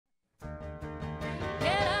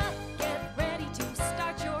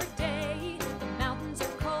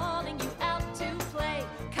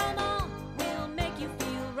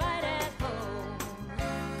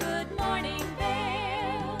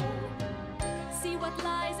what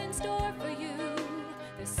lies in store for you.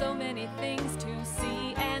 There's so many things to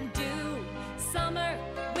see and do. Summer,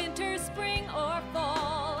 winter, spring, or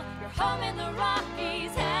fall. Your home in the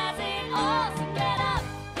Rockies has it all. So get up,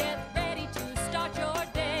 get ready to start your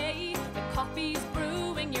day. The coffee's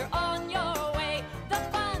brewing, you're on your way. The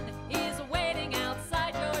fun is waiting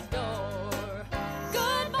outside your door.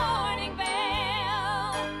 Good morning, Vail.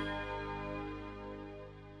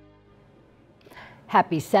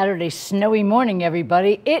 Happy Saturday, snowy morning,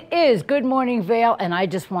 everybody. It is Good Morning Vail, and I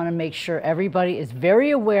just want to make sure everybody is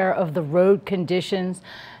very aware of the road conditions.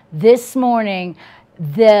 This morning,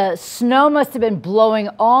 the snow must have been blowing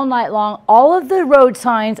all night long. All of the road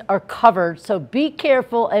signs are covered, so be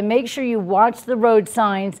careful and make sure you watch the road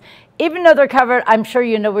signs. Even though they're covered, I'm sure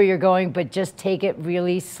you know where you're going, but just take it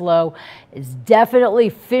really slow. It's definitely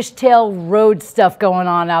fishtail road stuff going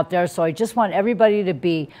on out there, so I just want everybody to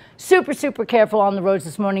be super, super careful on the roads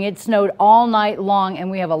this morning. It snowed all night long, and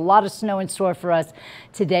we have a lot of snow in store for us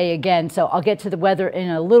today again. So I'll get to the weather in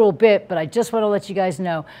a little bit, but I just want to let you guys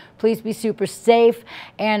know, please be super safe.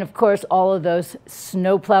 And of course, all of those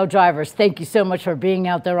snowplow drivers, thank you so much for being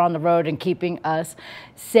out there on the road and keeping us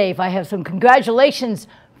safe. I have some congratulations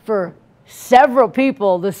for several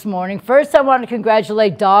people this morning. First, I want to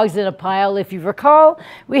congratulate Dogs in a Pile. If you recall,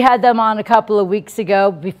 we had them on a couple of weeks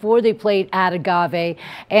ago before they played at Agave,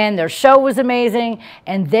 and their show was amazing,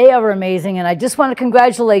 and they are amazing, and I just want to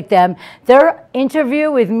congratulate them. Their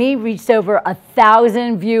interview with me reached over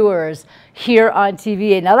 1,000 viewers here on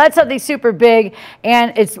TV. Now that's something super big,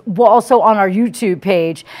 and it's also on our YouTube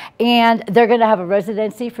page, and they're going to have a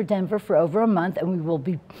residency for Denver for over a month, and we will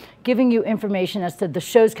be giving you information as to the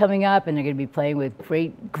shows coming up, and they're going to be playing with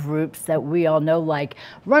great groups that we all know, like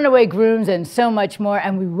Runaway Grooms and so much more,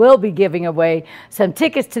 and we will be giving away some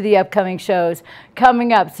tickets to the upcoming shows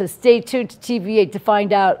coming up, so stay tuned to TV8 to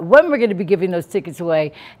find out when we're going to be giving those tickets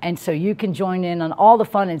away, and so you can join in on all the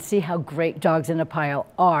fun and see how great Dogs in a Pile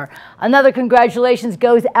are. Another congratulations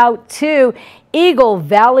goes out to Eagle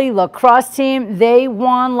Valley lacrosse team. They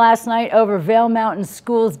won last night over Vail Mountain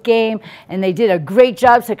School's game, and they did a great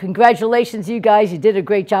job. So congratulations, you guys. You did a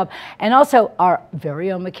great job. And also our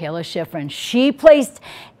very own Michaela Schifrin. She placed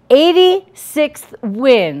 86th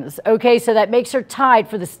wins. Okay, so that makes her tied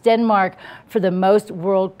for the Stenmark for the most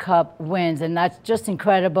World Cup wins, and that's just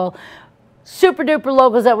incredible. Super duper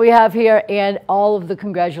locals that we have here, and all of the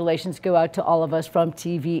congratulations go out to all of us from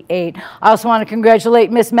TV8. I also want to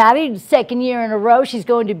congratulate Miss Maddie, second year in a row. She's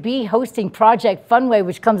going to be hosting Project Funway,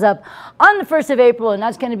 which comes up on the 1st of April, and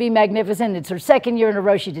that's going to be magnificent. It's her second year in a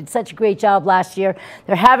row. She did such a great job last year.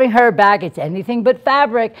 They're having her back. It's anything but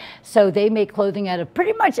fabric, so they make clothing out of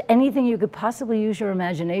pretty much anything you could possibly use your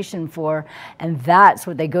imagination for, and that's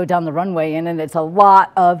what they go down the runway in, and it's a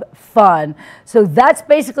lot of fun. So that's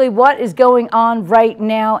basically what is going on right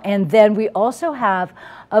now. And then we also have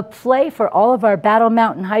a play for all of our Battle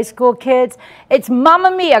Mountain High School kids. It's Mamma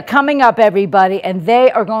Mia coming up, everybody, and they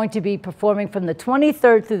are going to be performing from the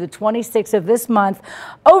 23rd through the 26th of this month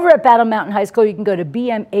over at Battle Mountain High School. You can go to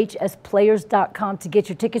bmhsplayers.com to get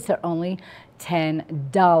your tickets. They're only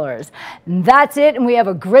 $10. And that's it, and we have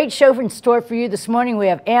a great show in store for you this morning. We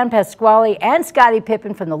have Ann Pasquale and Scottie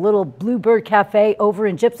Pippen from the Little Bluebird Cafe over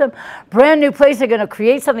in Gypsum. Brand new place. They're going to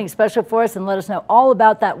create something special for us and let us know all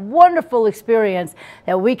about that wonderful experience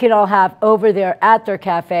that we can all have over there at their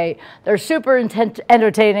cafe. They're super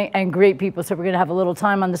entertaining and great people, so we're going to have a little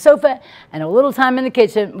time on the sofa and a little time in the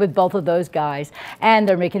kitchen with both of those guys, and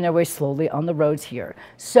they're making their way slowly on the roads here.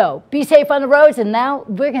 So be safe on the roads, and now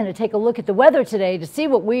we're going to take a look at the weather today to see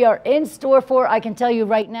what we are in store for. I can tell you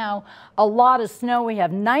right now, a lot of snow. We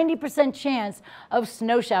have 90% chance of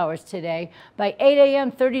snow showers today. By 8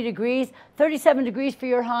 a.m., 30 degrees, 37 degrees for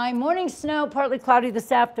your high. Morning snow, partly cloudy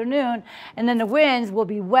this afternoon, and then the winds will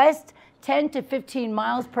be west 10 to 15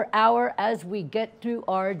 miles per hour as we get through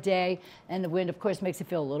our day. And the wind, of course, makes it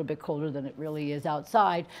feel a little bit colder than it really is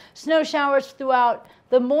outside. Snow showers throughout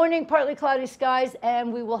the morning, partly cloudy skies,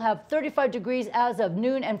 and we will have 35 degrees as of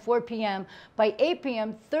noon and 4 p.m. By 8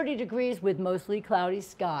 p.m., 30 degrees with mostly cloudy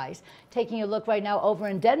skies. Taking a look right now over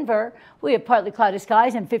in Denver, we have partly cloudy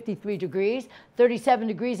skies and 53 degrees, 37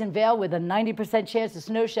 degrees in Vail with a 90% chance of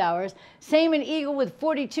snow showers. Same in Eagle with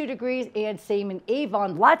 42 degrees, and same in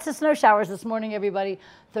Avon. Lots of snow showers this morning, everybody,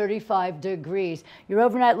 35 degrees. Your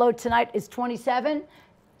overnight low tonight is 27,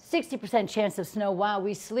 60% chance of snow while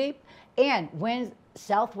we sleep. And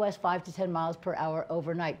southwest 5 to 10 miles per hour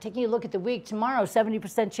overnight. Taking a look at the week, tomorrow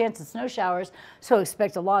 70% chance of snow showers, so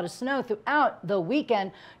expect a lot of snow throughout the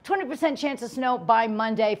weekend. 20% chance of snow by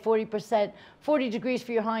Monday, 40%, 40 degrees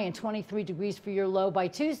for your high and 23 degrees for your low by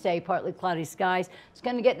Tuesday. Partly cloudy skies. It's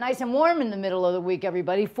going to get nice and warm in the middle of the week,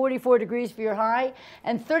 everybody. 44 degrees for your high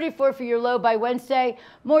and 34 for your low by Wednesday.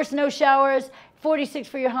 More snow showers. 46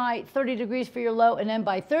 for your high, 30 degrees for your low, and then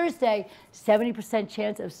by Thursday, 70%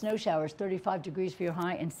 chance of snow showers, 35 degrees for your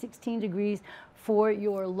high and 16 degrees for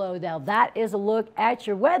your low. Now that is a look at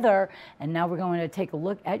your weather, and now we're going to take a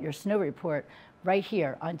look at your snow report right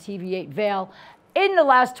here on TV8 Vail. In the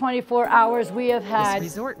last 24 hours, we have had...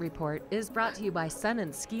 This resort report is brought to you by Sun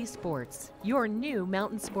and Ski Sports, your new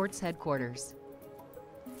mountain sports headquarters.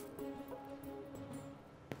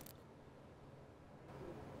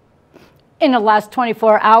 In the last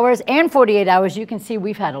 24 hours and 48 hours, you can see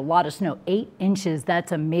we've had a lot of snow, 8 inches.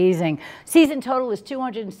 That's amazing. Season total is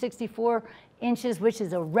 264 inches, which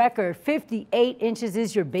is a record. 58 inches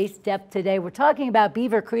is your base depth today. We're talking about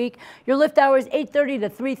Beaver Creek. Your lift hours 8:30 to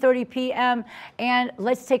 3:30 p.m. And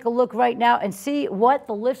let's take a look right now and see what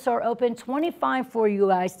the lifts are open. 25 for you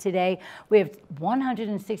guys today. We have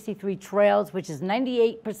 163 trails, which is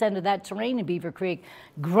 98% of that terrain in Beaver Creek,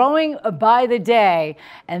 growing by the day.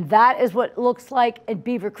 And that is what it looks like at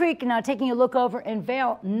Beaver Creek. Now taking a look over in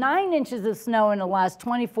Vail, 9 inches of snow in the last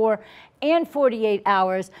 24 and 48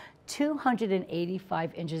 hours.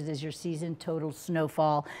 285 inches is your season total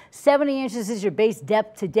snowfall. 70 inches is your base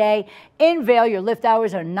depth today. In Vail, your lift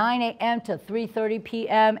hours are 9 a.m. to 3:30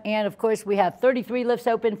 p.m. And of course, we have 33 lifts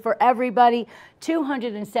open for everybody,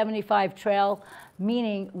 275 trail,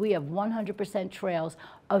 meaning we have 100% trails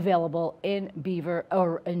available in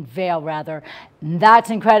Vail rather.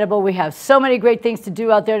 That's incredible. We have so many great things to do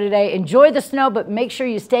out there today. Enjoy the snow, but make sure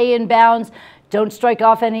you stay in bounds. Don't strike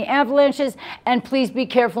off any avalanches, and please be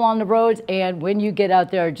careful on the roads. And when you get out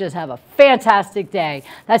there, just have a fantastic day.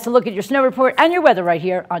 That's a look at your snow report and your weather right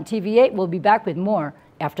here on TV8. We'll be back with more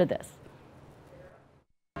after this.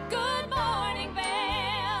 Good morning, Vail.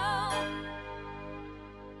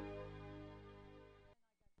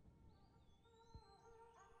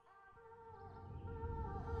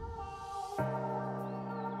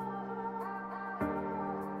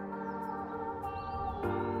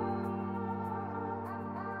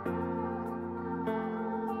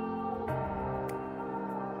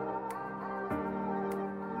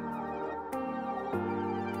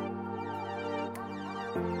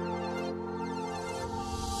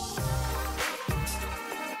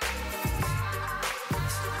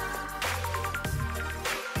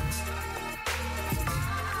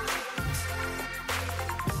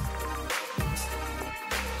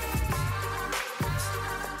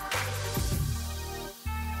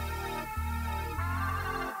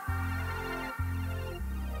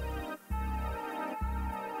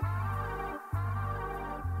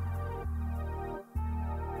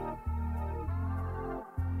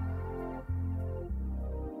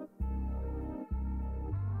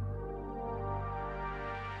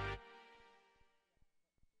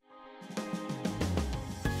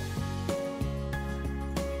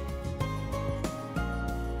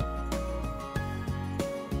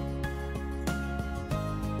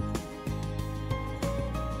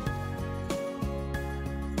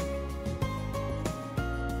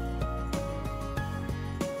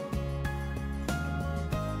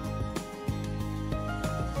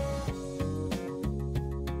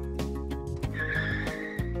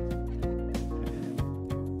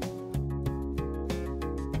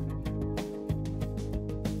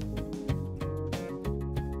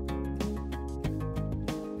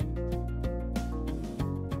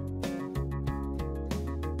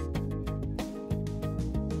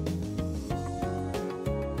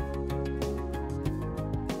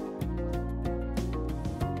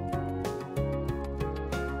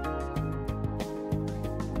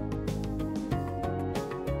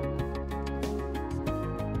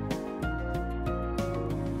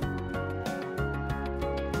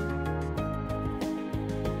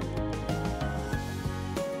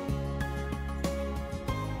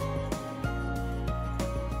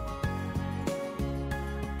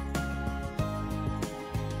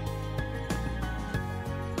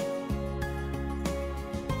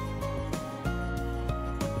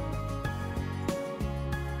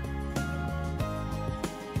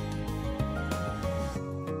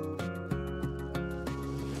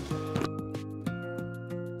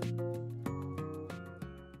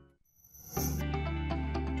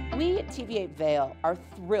 We at TV8 Vail are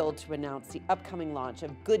thrilled to announce the upcoming launch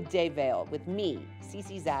of Good Day Vail with me,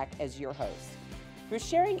 Cece Zach, as your host. Through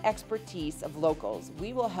sharing expertise of locals,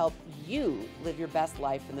 we will help you live your best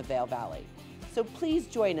life in the Vail Valley. So please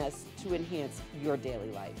join us to enhance your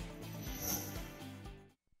daily life.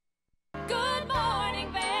 Good morning,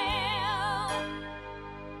 Vail.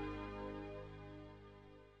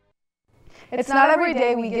 It's not every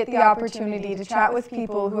day we get the opportunity to chat with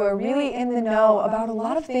people who are really in the know about a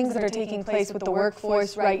lot of things that are taking place with the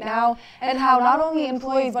workforce right now and how not only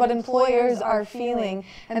employees but employers are feeling.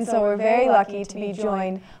 And so we're very lucky to be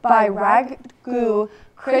joined by Raghu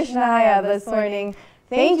Krishnaya this morning.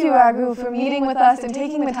 Thank you, Raghu, for meeting with us and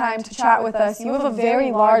taking the time to chat with us. You have a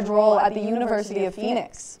very large role at the University of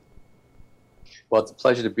Phoenix. Well, it's a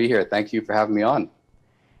pleasure to be here. Thank you for having me on.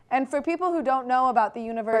 And for people who don't know about the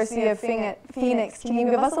University of Phoenix, can you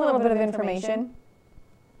give us a little bit of information?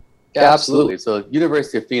 Yeah, absolutely. So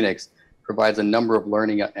University of Phoenix provides a number of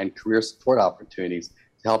learning and career support opportunities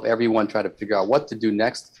to help everyone try to figure out what to do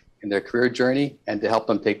next in their career journey and to help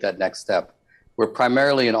them take that next step. We're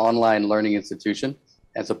primarily an online learning institution,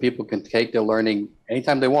 and so people can take their learning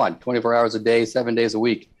anytime they want, 24 hours a day, 7 days a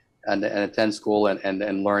week, and attend school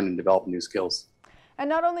and learn and develop new skills. And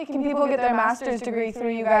not only can people get their master's degree through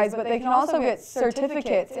you guys, but they can also get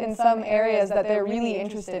certificates in some areas that they're really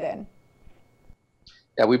interested in.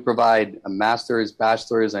 Yeah, we provide a master's,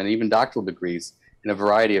 bachelor's, and even doctoral degrees in a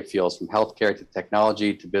variety of fields, from healthcare to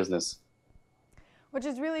technology to business. Which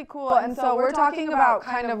is really cool. And so we're talking about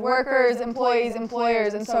kind of workers, employees,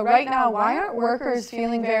 employers. And so right now, why aren't workers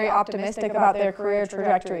feeling very optimistic about their career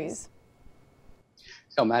trajectories?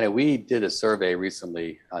 So, Maddie, we did a survey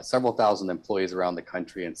recently, several thousand employees around the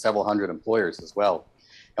country and several hundred employers as well.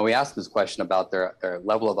 And we asked this question about their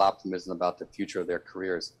level of optimism about the future of their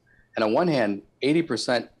careers. And on one hand,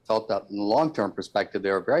 80% felt that in the long-term perspective,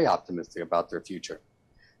 they were very optimistic about their future.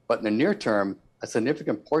 But in the near term, a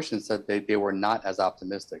significant portion said they were not as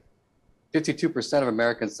optimistic. 52% of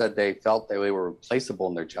Americans said they felt that they were replaceable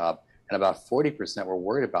in their job, and about 40% were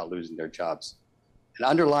worried about losing their jobs. And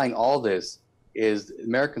underlying all this is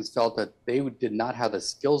Americans felt that they did not have the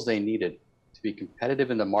skills they needed to be competitive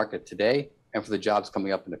in the market today and for the jobs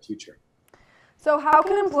coming up in the future. So how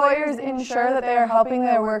can employers ensure that they are helping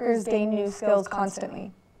their workers gain new skills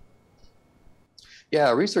constantly?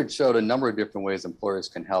 Yeah, research showed a number of different ways employers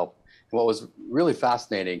can help. And what was really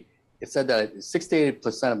fascinating, it said that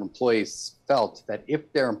 68% of employees felt that if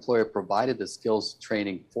their employer provided the skills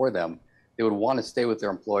training for them, they would want to stay with their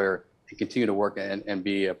employer and continue to work and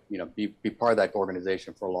be part of that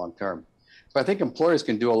organization for long term. So I think employers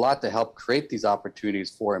can do a lot to help create these opportunities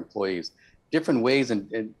for employees, different ways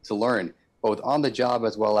to learn, both on the job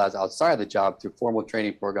as well as outside of the job through formal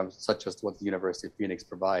training programs such as what the University of Phoenix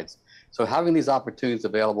provides. So having these opportunities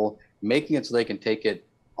available, making it so they can take it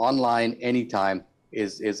online anytime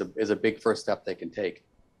is a big first step they can take.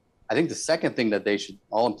 I think the second thing that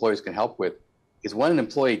all employers can help with is when an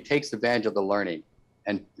employee takes advantage of the learning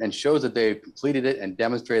and shows that they've completed it and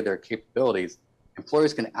demonstrated their capabilities,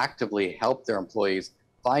 employers can actively help their employees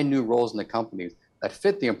find new roles in the companies that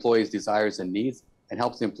fit the employee's desires and needs and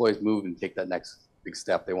helps the employees move and take that next big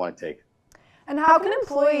step they want to take. And how can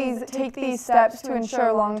employees take these steps to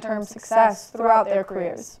ensure long-term success throughout their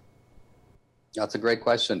careers? That's a great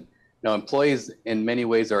question. Now, employees in many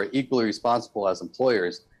ways are equally responsible as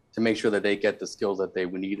employers to make sure that they get the skills that they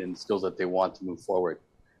need and the skills that they want to move forward.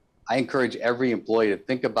 I encourage every employee to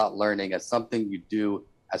think about learning as something you do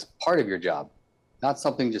as part of your job, not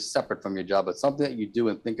something just separate from your job, but something that you do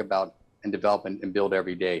and think about and develop and build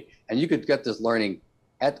every day. And you could get this learning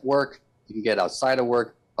at work, you can get outside of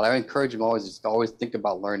work, but I encourage them always think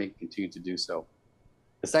about learning, continue to do so.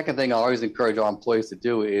 The second thing I always encourage all employees to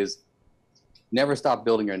do is never stop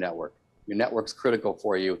building your network. Your network's critical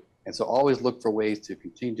for you. And so always look for ways to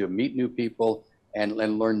continue to meet new people and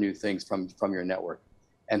learn new things from your network.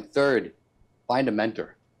 And third, find a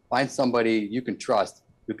mentor. Find somebody you can trust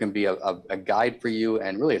who can be a guide for you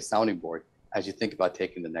and really a sounding board as you think about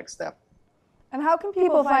taking the next step. And how can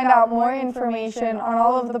people find out more information on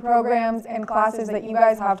all of the programs and classes that you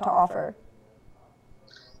guys have to offer?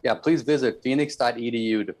 Yeah, please visit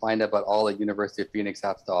phoenix.edu to find out about all that University of Phoenix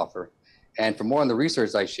has to offer. And for more on the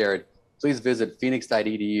research I shared, please visit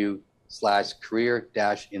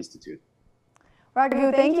phoenix.edu/career-institute.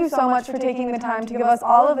 Raghu, thank you so much for taking the time to give us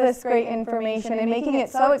all of this great information and making it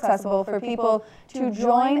so accessible for people to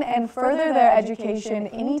join and further their education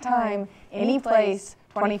anytime, any place,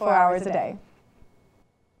 24 hours a day.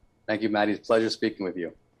 Thank you, Maddie. It's a pleasure speaking with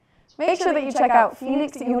you. Make sure that you check out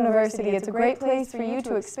Phoenix University. It's a great place for you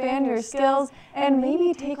to expand your skills and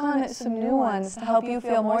maybe take on some new ones to help you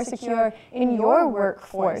feel more secure in your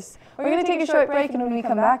workforce. We're going to take a short break, and when we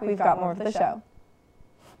come back, we've got more of the show.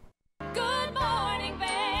 Good morning.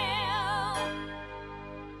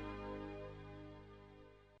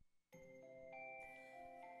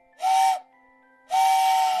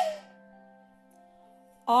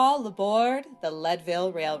 All aboard the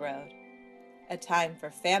Leadville Railroad. A time for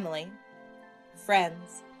family,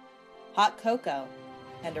 friends, hot cocoa,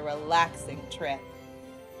 and a relaxing trip.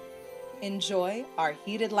 Enjoy our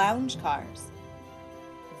heated lounge cars.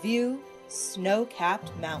 View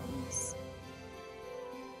snow-capped mountains.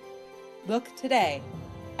 Book today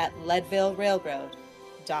at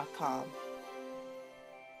leadvillerailroad.com.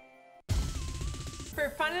 For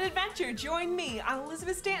fun and adventure, join me on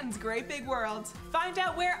Elizabeth Stanton's Great Big World. Find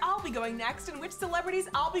out where I'll be going next and which celebrities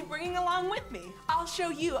I'll be bringing along with me. I'll show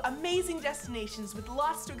you amazing destinations with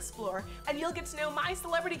lots to explore, and you'll get to know my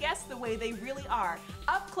celebrity guests the way they really are,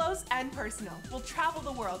 up close and personal. We'll travel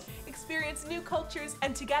the world, experience new cultures,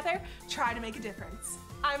 and together, try to make a difference.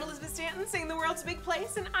 I'm Elizabeth Stanton, saying the world's a big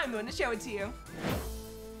place, and I'm going to show it to you.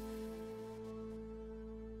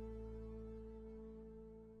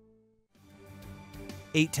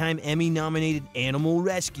 8-time Emmy-nominated Animal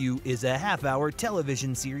Rescue is a half-hour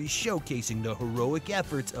television series showcasing the heroic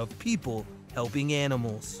efforts of people helping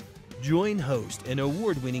animals. Join host and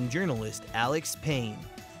award-winning journalist Alex Payne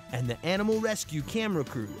and the Animal Rescue camera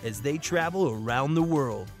crew as they travel around the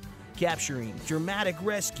world, capturing dramatic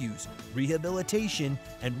rescues, rehabilitation,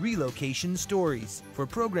 and relocation stories. For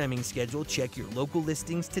programming schedule, check your local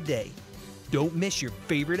listings today. Don't miss your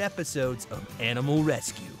favorite episodes of Animal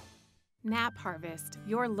Rescue. Nap Harvest,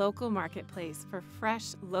 your local marketplace for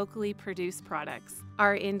fresh, locally produced products.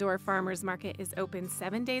 Our indoor farmers market is open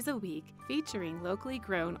 7 days a week, featuring locally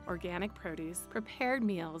grown organic produce, prepared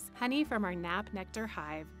meals, honey from our Nap Nectar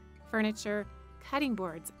hive, furniture, cutting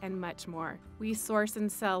boards, and much more. We source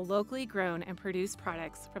and sell locally grown and produced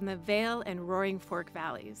products from the Vail and Roaring Fork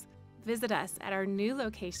valleys. Visit us at our new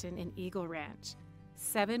location in Eagle Ranch,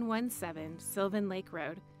 717 Sylvan Lake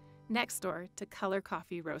Road, next door to Color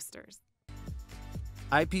Coffee Roasters.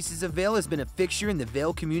 Eyepieces of Vail has been a fixture in the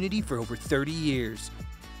Vail community for over 30 years.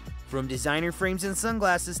 From designer frames and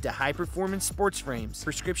sunglasses to high-performance sports frames,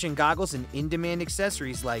 prescription goggles, and in-demand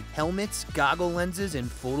accessories like helmets, goggle lenses, and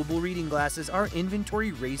foldable reading glasses, our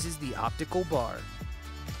inventory raises the optical bar.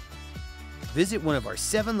 Visit one of our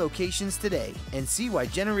 7 locations today and see why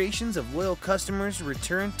generations of loyal customers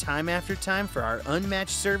return time after time for our unmatched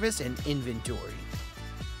service and inventory.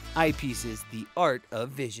 Eyepieces, the art of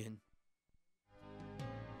vision.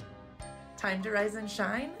 Time to rise and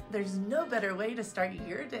shine? There's no better way to start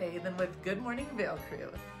your day than with Good Morning Vail Crew.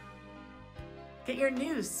 Get your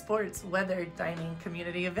news, sports, weather, dining,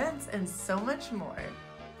 community events, and so much more.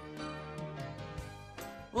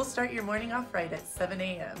 We'll start your morning off right at 7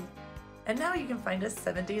 a.m. And now you can find us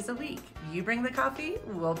 7 days a week. You bring the coffee,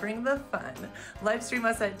 we'll bring the fun. Live stream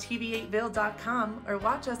us at tv8vail.com or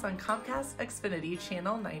watch us on Comcast Xfinity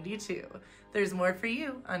Channel 92. There's more for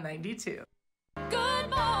you on 92. Good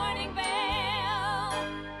morning, Vail.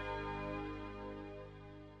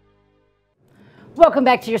 Welcome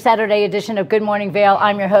back to your Saturday edition of Good Morning Vail.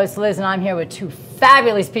 I'm your host, Liz, and I'm here with 2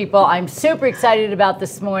 fabulous people I'm super excited about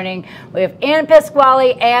this morning. We have Ann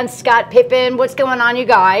Pasquale and Scott Pippin. What's going on, you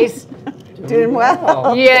guys? Doing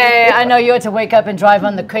well. Yeah, I know you had to wake up and drive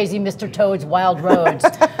on the crazy Mr. Toad's wild roads,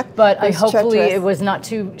 but hopefully it was not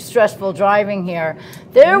too stressful driving here.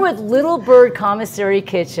 They're with Little Bird Commissary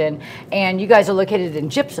Kitchen, and you guys are located in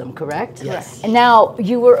Gypsum, correct? Yes. And now,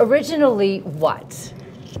 you were originally what?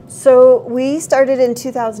 So we started in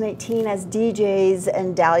 2018 as DJs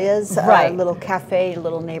and Dahlia's, right. Little cafe,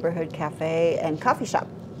 little neighborhood cafe and coffee shop.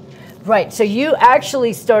 Right, so you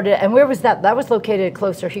actually started, and where was that? That was located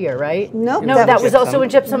closer here, right? Nope. No, that was also in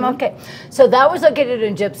Gypsum, Mm-hmm. okay. So that was located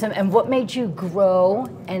in Gypsum, and what made you grow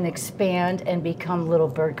and expand and become Little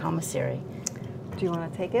Bird Commissary? Do you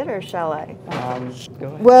want to take it or shall I? Go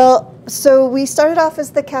ahead. Well, so we started off as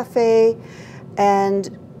the cafe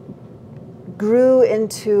and grew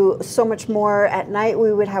into so much more. At night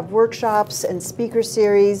we would have workshops and speaker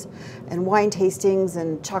series and wine tastings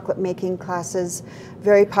and chocolate making classes,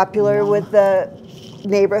 very popular with the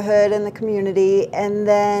neighborhood and the community. And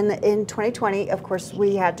then in 2020, of course,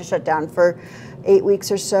 we had to shut down for 8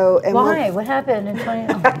 weeks or so. And why? What happened in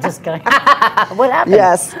 2020? Oh, I'm just kidding. What happened?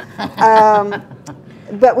 Yes.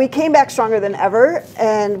 But we came back stronger than ever,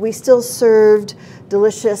 and we still served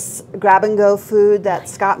delicious grab-and-go food that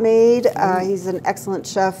Scott made. He's an excellent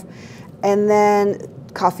chef. And then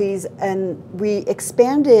coffees, and we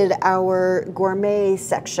expanded our gourmet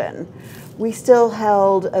section. We still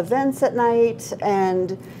held events at night,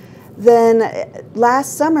 and then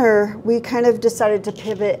last summer, we kind of decided to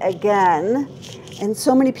pivot again. And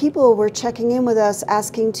so many people were checking in with us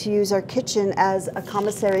asking to use our kitchen as a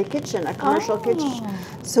commissary kitchen, a commercial kitchen.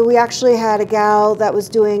 So we actually had a gal that was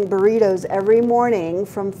doing burritos every morning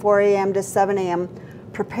from 4 a.m. to 7 a.m.,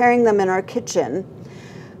 preparing them in our kitchen.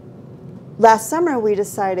 last summer we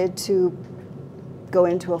decided to go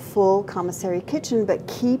into a full commissary kitchen, but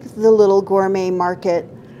keep the little gourmet market.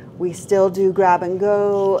 We still do grab and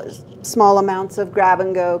go, small amounts of grab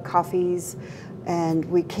and go coffees, and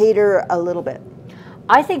we cater a little bit.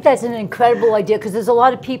 I think that's an incredible idea, because there's a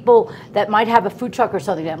lot of people that might have a food truck or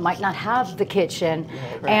something that might not have the kitchen.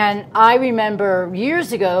 Right. And I remember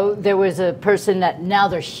years ago, there was a person that, now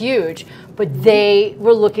they're huge, but they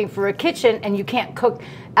were looking for a kitchen, and you can't cook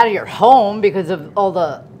out of your home because of all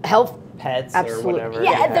the health pets absolutely. Or whatever.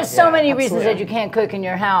 Yeah, there's so many reasons that you can't cook in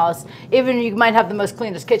your house. Even you might have the most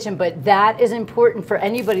cleanest kitchen, but that is important for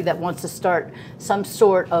anybody that wants to start some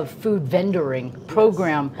sort of food vendoring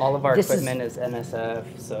program. All of our equipment is NSF,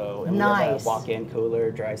 so and we have a walk-in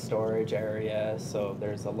cooler, dry storage area, so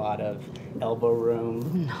there's a lot of elbow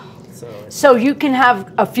room. So you can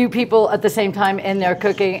have a few people at the same time in there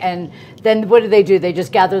cooking, and then what do? They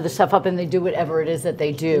just gather the stuff up and they do whatever it is that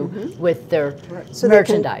they do with their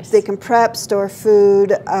merchandise. They can prep, store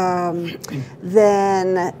food,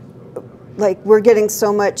 then like we're getting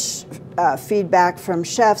so much feedback from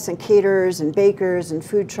chefs and caterers and bakers and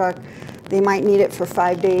food truck. They might need it for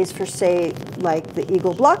 5 days for, say, like the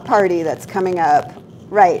Eagle Block Party that's coming up.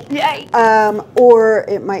 Right. Or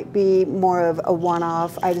it might be more of a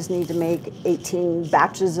one-off. I just need to make 18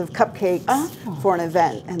 batches of cupcakes for an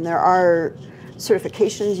event. And there are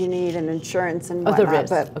certifications you need and insurance and whatnot.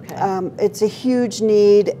 But it's a huge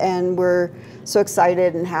need, and we're so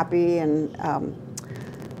excited and happy and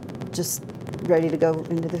just ready to go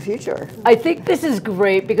into the future. I think this is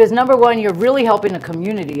great because, number one, you're really helping the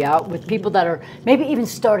community out with people that are maybe even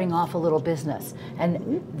starting off a little business,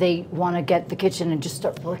 and they want to get the kitchen and just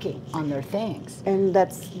start working on their things. And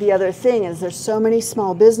that's the other thing, is there's so many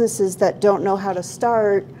small businesses that don't know how to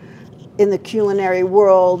start in the culinary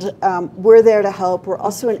world. We're there to help. We're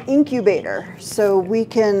also an incubator, so we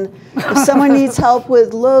can, if someone needs help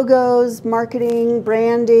with logos, marketing,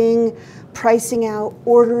 branding, pricing out,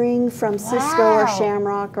 ordering from Cisco or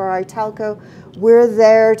Shamrock or Italco, we're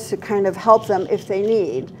there to kind of help them if they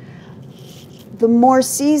need. The more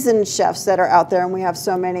seasoned chefs that are out there, and we have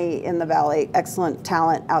so many in the Valley, excellent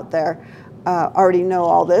talent out there, already know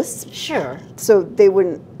all this. Sure. So they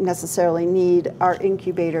wouldn't necessarily need our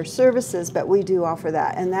incubator services, but we do offer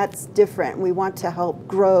that, and that's different. We want to help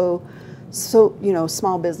grow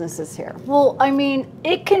small businesses here. Well, I mean,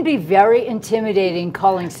 it can be very intimidating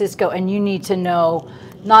calling Cisco, and you need to know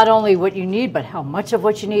not only what you need, but how much of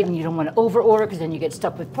what you need, and you don't want to over-order because then you get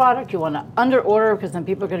stuck with product. You want to under-order because then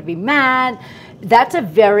people are going to be mad. That's a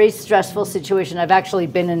very stressful situation. I've actually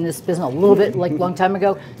been in this business a little bit, like a long time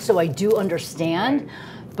ago, so I do understand.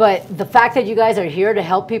 But the fact that you guys are here to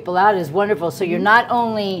help people out is wonderful. So you're not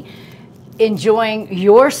only enjoying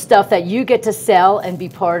your stuff that you get to sell and be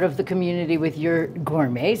part of the community with your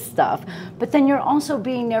gourmet stuff, but then you're also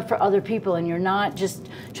being there for other people, and you're not just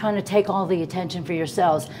trying to take all the attention for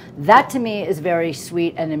yourselves. That to me is very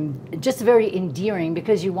sweet and just very endearing,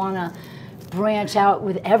 because you want to branch out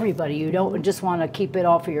with everybody. You don't just want to keep it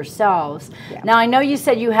all for yourselves. Now, I know you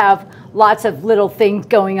said you have lots of little things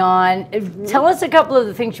going on. Tell us a couple of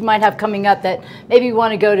the things you might have coming up that maybe you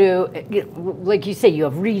want to go to. Like you say, you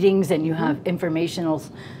have readings and you have informationals,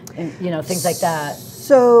 and, things like that.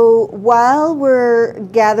 So while we're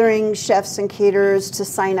gathering chefs and caterers to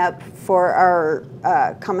sign up for our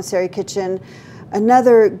Commissary Kitchen,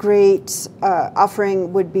 another great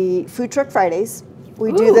offering would be Food Truck Fridays.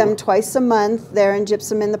 We do them twice a month there in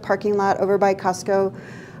Gypsum in the parking lot over by Costco.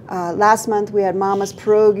 Last month we had Mama's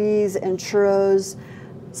Pierogies and Churros,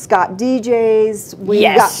 Scott DJs. We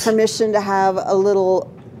got permission to have a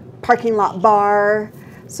little parking lot bar.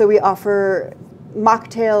 So we offer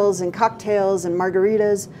mocktails and cocktails and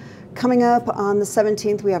margaritas. Coming up on the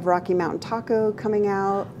 17th, we have Rocky Mountain Taco coming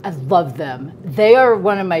out. I love them. They are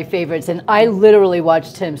one of my favorites, and I literally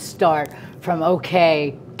watched him start from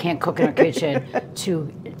can't cook in our kitchen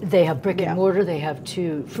to they have brick and mortar, they have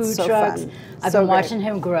 2 food trucks. Fun. I've been watching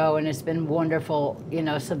him grow, and it's been wonderful,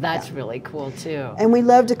 so that's really cool too. And we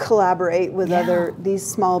love to collaborate with these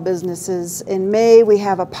small businesses. In May, we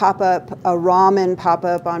have a pop-up, a ramen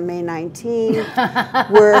pop-up on May 19.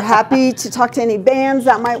 We're happy to talk to any bands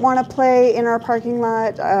that might want to play in our parking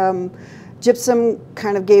lot. Gypsum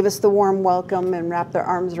kind of gave us the warm welcome and wrapped their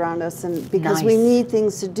arms around us, and because we need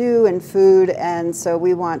things to do and food, and so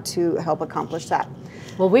we want to help accomplish that.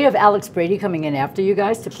 Well, we have Alex Brady coming in after you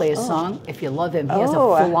guys to play a song. If you love him, he has a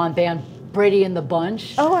full-on band, Brady and the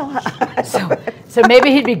Bunch. So maybe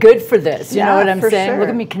he'd be good for this. You know what I'm saying? Sure. Look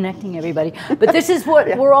at me connecting everybody. But this is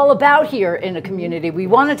what we're all about here in a community. We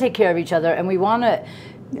want to take care of each other, and we want to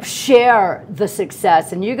share the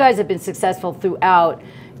success. And you guys have been successful throughout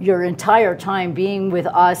your entire time being with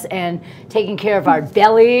us and taking care of our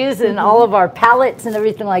bellies and all of our palates and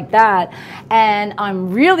everything like that. And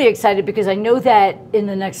I'm really excited because I know that in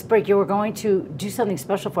the next break you were going to do something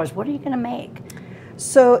special for us. What are you going to make?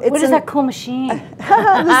 So it's what is that cool machine?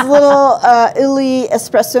 This little Illy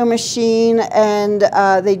espresso machine, and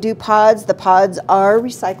they do pods. The pods are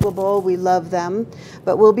recyclable. We love them.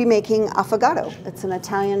 But we'll be making affogato. It's an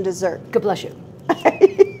Italian dessert. God bless you.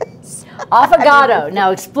 Affogato.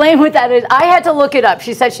 Now explain what that is. I had to look it up.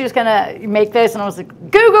 She said she was going to make this, and I was like,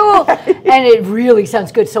 Google! And it really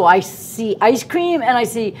sounds good. So I see ice cream, and I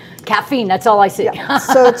see caffeine. That's all I see. Yeah.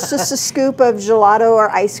 So it's just a scoop of gelato or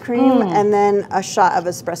ice cream, and then a shot of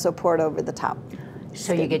espresso poured over the top.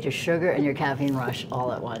 So you get your sugar and your caffeine rush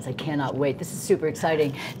all at once. I cannot wait. This is super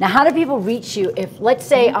exciting. Now, how do people reach you if, let's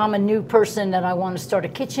say, I'm a new person that I want to start a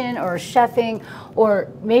kitchen or a chefing, or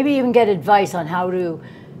maybe even get advice on how to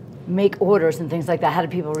make orders and things like that? How do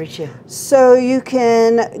people reach you? So you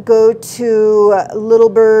can go to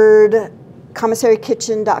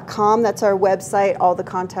littlebirdcommissaryKitchen.com. That's our website. All the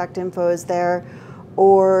contact info is there.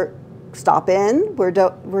 Or stop in. We're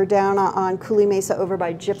down on Cooley Mesa over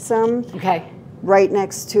by Gypsum. Okay. Right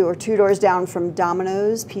next to, or 2 doors down from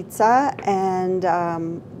Domino's Pizza. And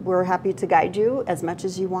we're happy to guide you as much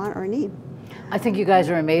as you want or need. I think you guys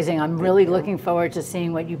are amazing. I'm really looking forward to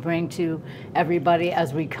seeing what you bring to everybody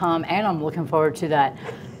as we come, and I'm looking forward to that.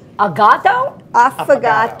 Agato?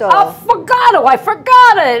 Affogato. Affogato. I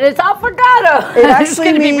forgot it. It's affogato. It actually it's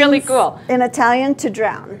going to be really cool. In Italian, to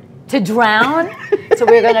drown. To drown? So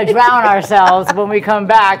we're going to drown ourselves when we come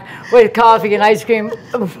back with coffee and ice cream.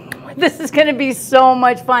 This is going to be so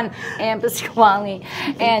much fun. Ann Pasquale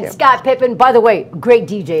and Scott Pippen. By the way, great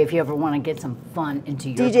DJ if you ever want to get some fun into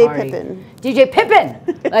your party. DJ Pippen.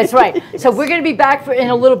 That's right. So we're going to be back in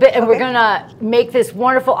a little bit, and we're going to make this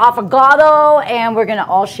wonderful affogato, and we're going to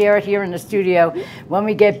all share it here in the studio when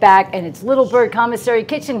we get back. And it's Little Bird Commissary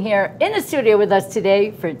Kitchen here in the studio with us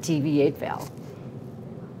today for TV8 Vail.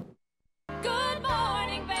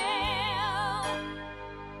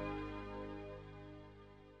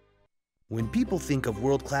 When people think of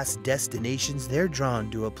world-class destinations, they're drawn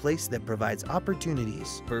to a place that provides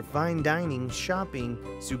opportunities for fine dining, shopping,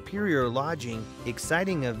 superior lodging,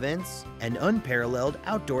 exciting events, and unparalleled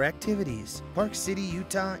outdoor activities. Park City,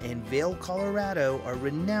 Utah, and Vail, Colorado are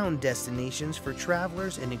renowned destinations for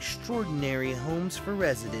travelers and extraordinary homes for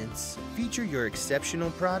residents. Feature your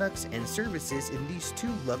exceptional products and services in these 2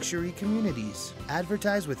 luxury communities.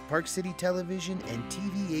 Advertise with Park City Television and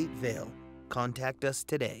TV8 Vail. Contact us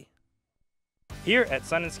today. Here at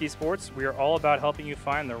Sun and Ski Sports, we are all about helping you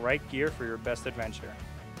find the right gear for your best adventure.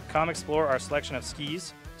 Come explore our selection of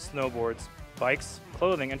skis, snowboards, bikes,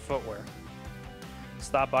 clothing, and footwear.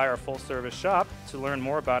 Stop by our full-service shop to learn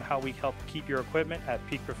more about how we help keep your equipment at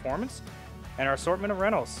peak performance and our assortment of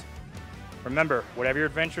rentals. Remember, whatever your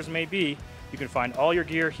adventures may be, you can find all your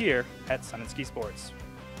gear here at Sun and Ski Sports.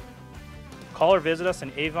 Call or visit us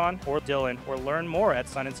in Avon or Dillon, or learn more at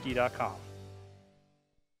sunandski.com.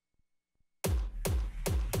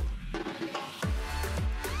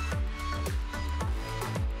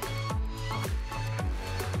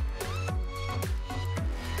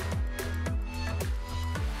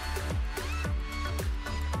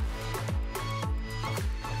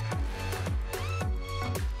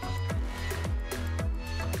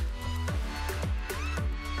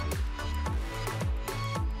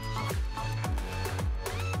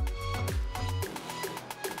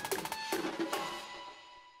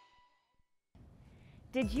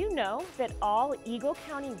 Did you know that all Eagle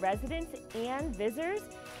County residents and visitors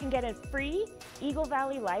can get a free Eagle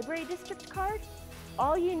Valley Library District card?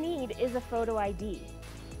 All you need is a photo ID.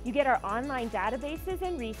 You get our online databases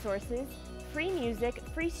and resources, free music,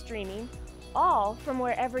 free streaming, all from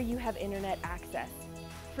wherever you have internet access.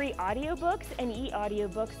 Free audiobooks and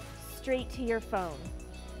e-audiobooks straight to your phone.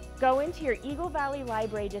 Go into your Eagle Valley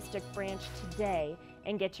Library District branch today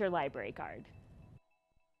and get your library card.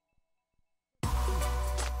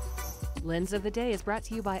 Lens of the Day is brought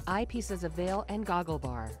to you by Eyepieces of Vail and Goggle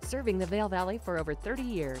Bar, serving the Vail Valley for over 30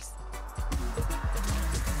 years.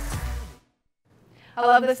 I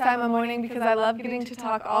love this time of morning because I love getting to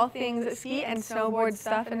talk all things ski and snowboard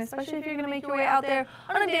stuff, and especially if you're going to make your way out there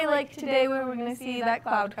on a day like today where we're going to see that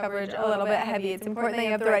cloud coverage a little bit heavy. It's important that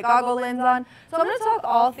you have the right goggle lens on. So I'm going to talk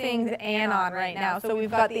all things Anon right now. So we've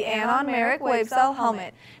got the Anon Merrick Wavestyle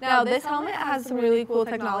helmet. Now this helmet has some really cool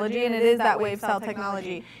technology, and it is that Wavestyle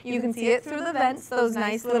technology. You can see it through the vents, those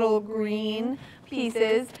nice little green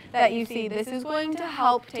pieces that you see. This is going to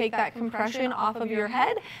help take that compression off of your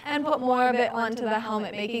head and put more of it onto the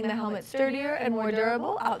helmet, making the helmet sturdier and more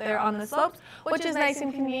durable out there on the slopes, which is nice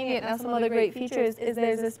and convenient. Now, some other great features is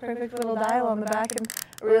there's this perfect little dial on the back, and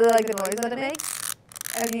I really like the noise that it makes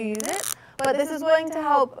as you use it. But this is going to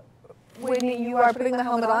help when you are putting the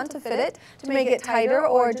helmet on to fit it, to make it tighter,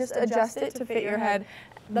 or just adjust it to fit your head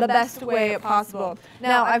the best way possible.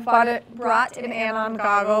 Now, I've brought an Anon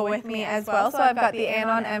goggle with me as well, so I've got the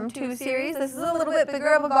Anon M2 series. This is a little bit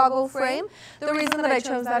bigger of a goggle frame. The reason that I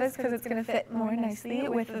chose that is because it's going to fit more nicely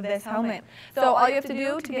with this helmet. So all you have to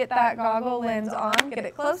do to get that goggle lens on, get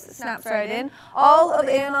it close, it snaps right in. All of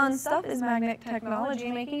Anon's stuff is magnet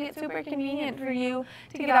technology, making it super convenient for you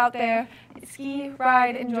to get out there, ski,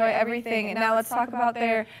 ride, enjoy everything. And now let's talk about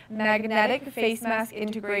their magnetic face mask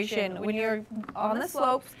integration. When you're on the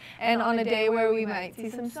slopes and on a day where we might see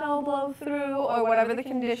some snow blow through or whatever the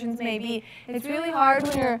conditions may be, it's really hard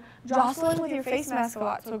when you're jostling with your face mask a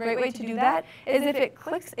lot. So a great way to do that is if it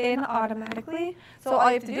clicks in automatically. So all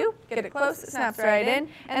you have to do, get it close, it snaps right in,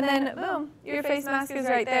 and then boom, your face mask is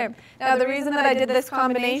right there. Now the reason that I did this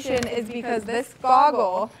combination is because this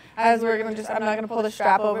goggle, as we're going to I'm not going to pull the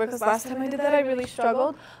strap over because last time I did that I really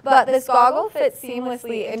struggled, but this goggle fits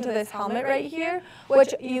seamlessly into this helmet right here,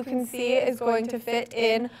 which you can see is going to fit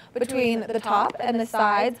in between the top and the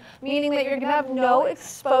sides, meaning that you're going to have no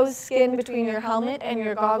exposed skin between your helmet and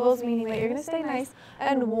your goggles, meaning that you're going to stay nice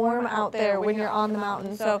and warm out there when you're on the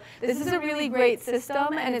mountain. So this is a really great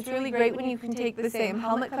system, and it's really great when you can take the same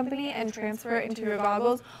helmet company and transfer it into your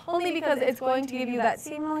goggles, only because it's going to give you that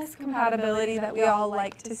seamless compatibility that we all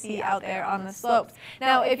like to see out there on the slopes.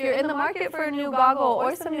 Now, if you're in the market for a new goggle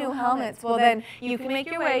or some new helmets, well then you can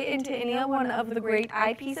make your way into any one of the great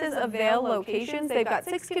eyepieces of Vail locations. They've got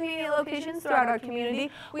 6 convenient locations throughout our community.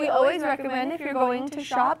 We always recommend, if you're going to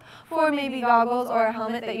shop for maybe goggles or a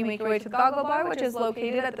helmet, that you make your way to the Goggle Bar, which is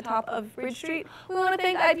located at the top of Bridge Street. We want to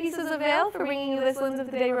thank Eyepieces of Vail for bringing you this Lens of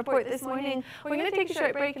the Day report this morning. We're going to take a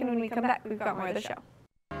short break, and when we come back, we've got more of the show.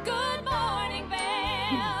 Good morning, Vail.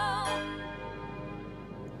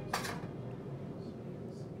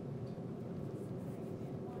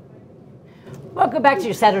 Welcome back to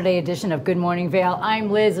your Saturday edition of Good Morning Vail. I'm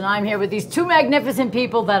Liz, and I'm here with these 2 magnificent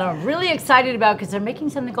people that I'm really excited about because they're making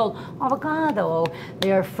something called avocado.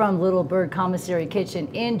 They are from Little Bird Commissary Kitchen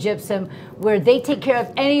in Gypsum, where they take care of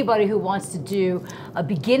anybody who wants to do a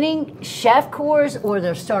beginning chef course, or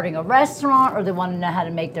they're starting a restaurant, or they want to know how to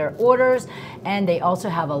make their orders. And they also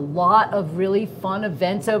have a lot of really fun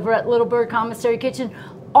events over at Little Bird Commissary Kitchen.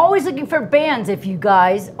 Always looking for bands. If you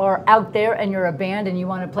guys are out there and you're a band and you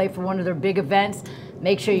want to play for one of their big events,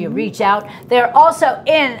 make sure you reach out. They're also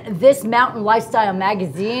in this Mountain Lifestyle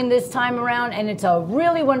magazine this time around, and it's a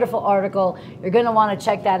really wonderful article. You're going to want to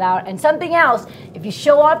check that out. And something else, if you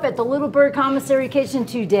show up at the Little Bird Commissary Kitchen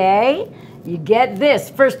today, you get this.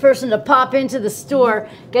 First person to pop into the store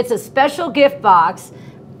gets a special gift box.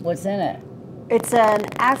 What's in it? It's an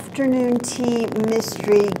afternoon tea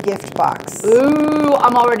mystery gift box. Ooh,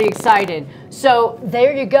 I'm already excited. So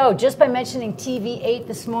there you go. Just by mentioning TV8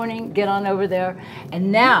 this morning, get on over there. And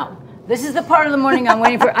now, this is the part of the morning I'm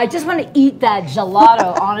waiting for. I just want to eat that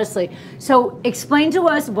gelato, honestly. So explain to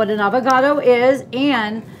us what an avocado is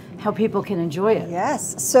and how people can enjoy it.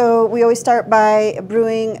 Yes. So we always start by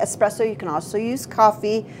brewing espresso. You can also use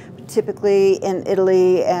coffee, typically in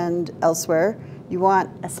Italy and elsewhere. You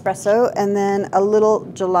want espresso and then a little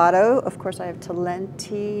gelato. Of course, I have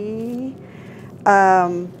Talenti.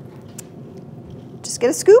 Just get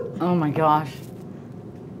a scoop. Oh my gosh.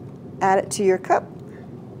 Add it to your cup.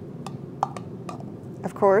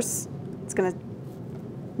 Of course, it's gonna,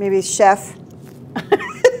 maybe chef.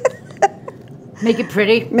 Make it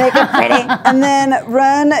pretty. Make it pretty. And then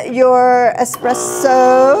run your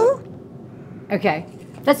espresso. Okay.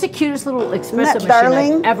 That's the cutest little espresso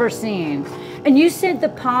machine I've ever seen. And you said the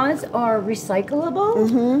pods are recyclable?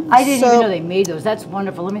 Mm-hmm. I didn't even know they made those. That's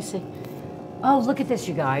wonderful. Let me see. Oh, look at this,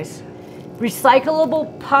 you guys.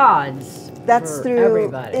 Recyclable pods. That's for through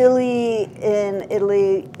everybody. Illy. In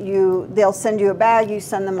Italy, they'll send you a bag. You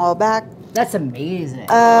send them all back. That's amazing.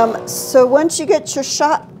 So once you get your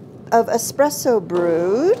shot of espresso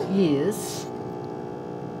brewed. Yes.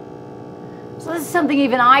 So this is something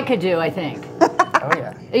even I could do, I think. Oh,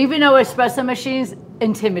 yeah. Even though espresso machines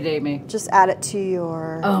intimidate me. Just add it to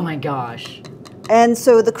your... Oh, my gosh. And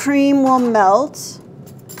so the cream will melt.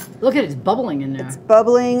 Look at it, it's bubbling in there. It's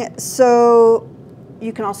bubbling. So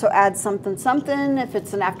you can also add something if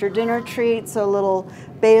it's an after-dinner treat. So a little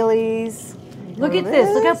Bailey's. Look at this.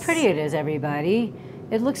 Look how pretty it is, everybody.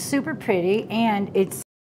 It looks super pretty, and it's...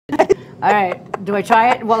 All right, do I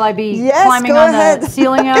try it? Will I be Yes, climbing go on ahead. the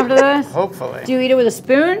ceiling after this? Hopefully. Do you eat it with a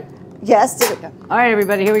spoon? Yes, do it. All right,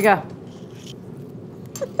 everybody, here we go.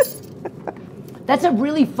 That's a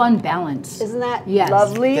really fun balance. Isn't that Yes.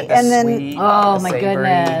 lovely? Get the And then, sweet, Oh the my savory.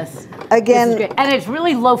 goodness. This is again, great. And it's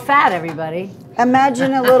really low fat, everybody.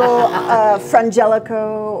 imagine a little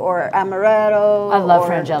frangelico or amaretto. I love or-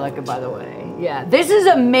 frangelica, by the way. Yeah, this is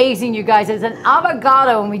amazing, you guys. It's an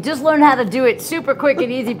avocado, and we just learned how to do it super quick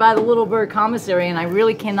and easy by the Little Bird Commissary, and I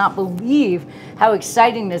really cannot believe how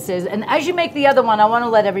exciting this is. And as you make the other one, I want to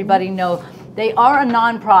let everybody know they are a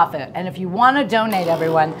nonprofit, and if you want to donate,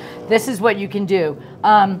 everyone, this is what you can do.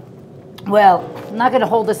 Well, I'm not going to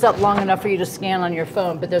hold this up long enough for you to scan on your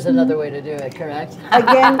phone, but there's another way to do it, correct?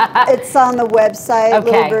 Again, it's on the website,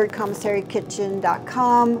 Okay.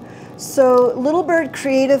 littlebirdcommissaryKitchen.com. So Little Bird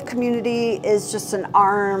Creative Community is just an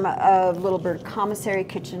arm of Little Bird Commissary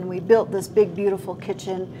Kitchen. We built this big, beautiful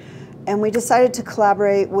kitchen, and we decided to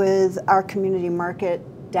collaborate with our community market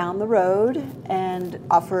down the road and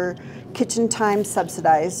offer kitchen time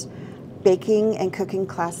subsidized baking and cooking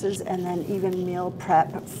classes, and then even meal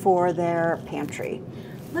prep for their pantry.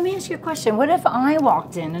 Let me ask you a question. What if I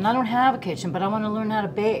walked in and I don't have a kitchen, but I want to learn how to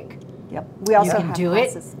bake? Yep. We also you can have do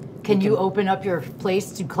classes. it? Can you open up your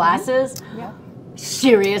place to classes? Yeah.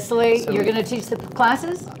 Seriously? So You're going to teach the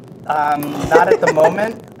classes? Not at the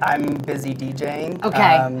moment. I'm busy DJing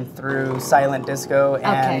Okay. through Silent Disco and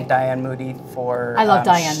Okay. Diane Moody for I love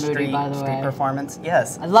Diane Moody, street, by the street way. performance.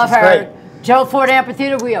 Yes, I love she's her. great. Joe Ford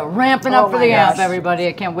Amphitheater, we are ramping Oh up for my the amp, gosh. everybody.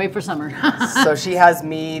 I can't wait for summer. So she has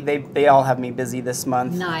me, they all have me busy this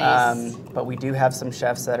month. Nice. But we do have some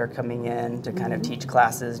chefs that are coming in to kind of teach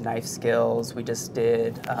classes, knife skills. We just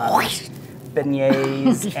did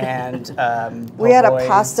beignets and We had a po' boys,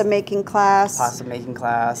 pasta making class. pasta making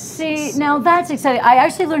class. See, now that's exciting. I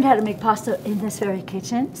actually learned how to make pasta in this very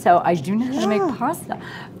kitchen, so I do know how to make pasta.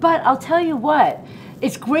 But I'll tell you what,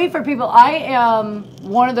 it's great for people. I am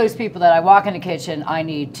one of those people that I walk in the kitchen, I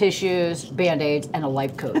need tissues, Band-Aids, and a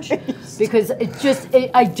life coach. Because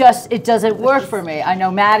it doesn't work for me. I know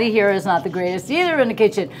Maddie here is not the greatest either in the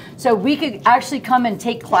kitchen. So we could actually come and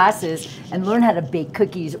take classes and learn how to bake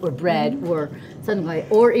cookies or bread or something like,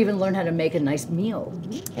 or even learn how to make a nice meal.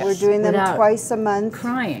 We're doing them Without twice a month.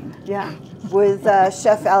 Crying. Yeah, with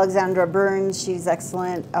Chef Alexandra Burns. She's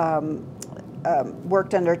excellent.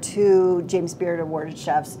 Worked under 2 James Beard awarded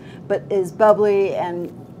chefs, but is bubbly,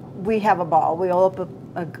 and we have a ball. We all open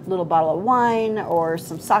a little bottle of wine or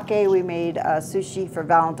some sake. We made sushi for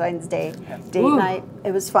Valentine's Day date night.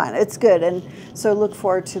 It was fun. It's good, and so look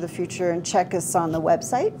forward to the future and check us on the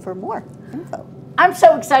website for more info. I'm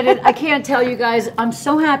so excited. I can't tell you guys. I'm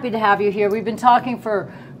so happy to have you here. We've been talking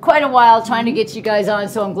for quite a while trying to get you guys on,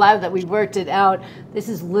 so I'm glad that we worked it out. This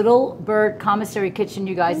is Little Bird Commissary Kitchen,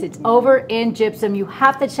 you guys. It's over in Gypsum. You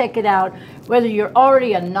have to check it out. Whether you're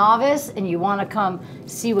already a novice and you want to come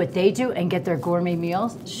see what they do and get their gourmet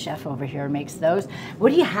meals, chef over here makes those.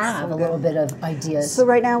 What do you have? A little bit of ideas. So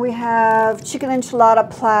right now we have chicken enchilada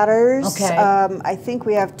platters. Okay. I think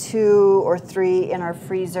we have 2 or 3 in our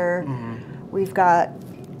freezer. We've got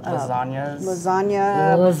Lasagnas.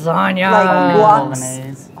 Lasagna. Like blocks.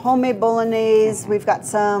 Bolognese. Homemade bolognese. We've got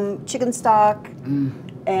some chicken stock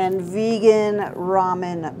and vegan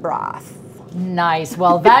ramen broth. Nice.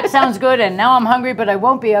 Well, that sounds good, and now I'm hungry, but I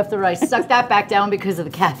won't be after I suck that back down because of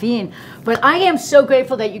the caffeine. But I am so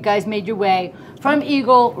grateful that you guys made your way from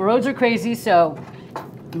Eagle. Roads are crazy, so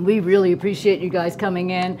we really appreciate you guys coming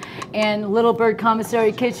in. And Little Bird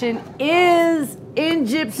Commissary Kitchen is in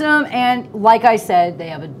Gypsum, and like I said, they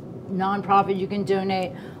have a nonprofit you can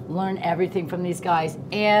donate. Learn everything from these guys.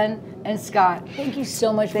 Ann and Scott, thank you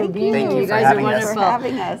so much for being here. You guys are wonderful. For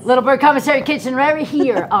having us. Little Bird Commissary Kitchen right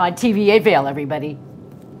here on TV8 Vail, everybody.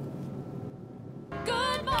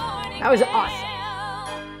 Good morning, That was awesome.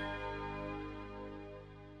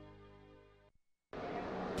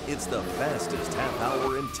 It's the fastest half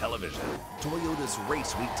hour in television. Toyota's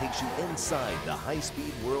Race Week takes you inside the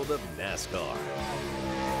high-speed world of NASCAR.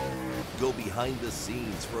 Go behind the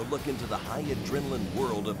scenes for a look into the high adrenaline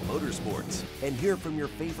world of motorsports and hear from your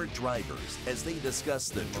favorite drivers as they discuss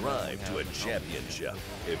the drive to a championship.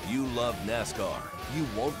 If you love NASCAR, you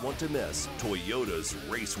won't want to miss Toyota's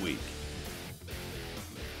Race Week.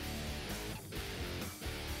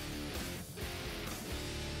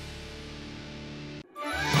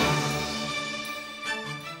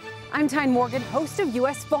 I'm Tyne Morgan, host of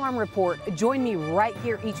U.S. Farm Report. Join me right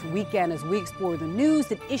here each weekend as we explore the news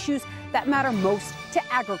and issues that matter most to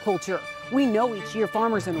agriculture. We know each year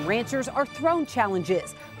farmers and ranchers are thrown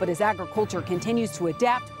challenges, but as agriculture continues to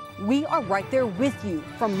adapt, we are right there with you.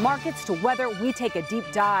 From markets to weather, we take a deep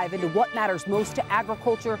dive into what matters most to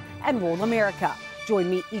agriculture and rural America. Join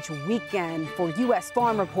me each weekend for U.S.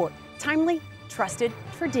 Farm Report. Timely, trusted,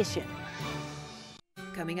 tradition.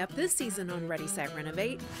 Coming up this season on Ready, Set,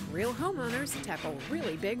 Renovate, real homeowners tackle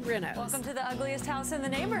really big renos. Welcome to the ugliest house in the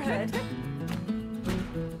neighborhood.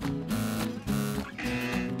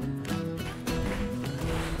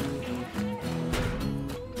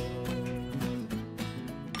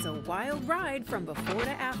 It's a wild ride from before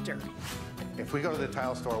to after. If we go to the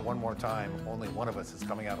tile store one more time, only one of us is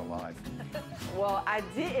coming out alive. Well, I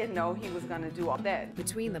didn't know he was going to do all that.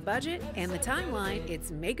 Between the budget and the timeline,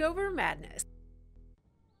 it's makeover madness.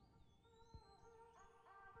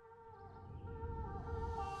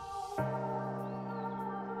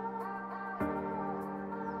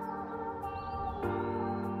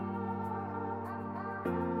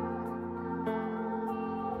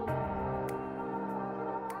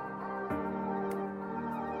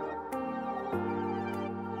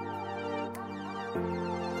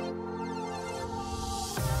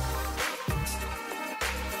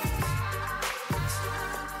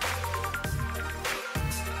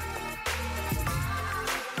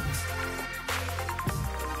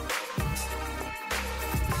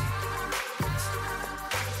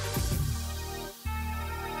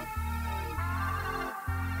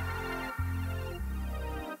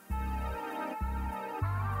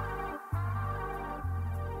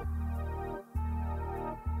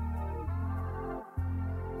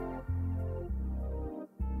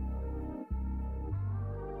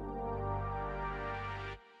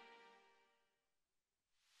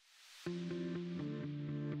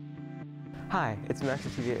 Hi, it's Max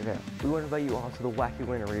at TV8 Vail. We want to invite you all to the Wacky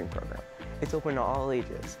Winter Reading Program. It's open to all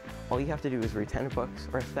ages. All you have to do is read 10 books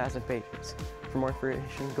or 1,000 pages. For more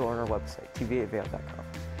information, go on our website, tv8vail.com.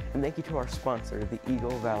 And thank you to our sponsor, the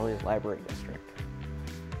Eagle Valley Library District.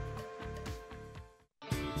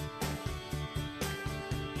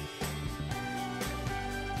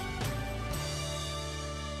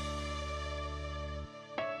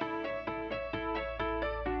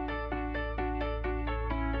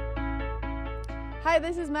 Hi,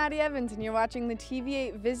 this is Maddie Evans, and you're watching the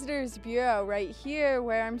TV8 Visitors Bureau. Right here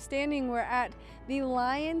where I'm standing, we're at the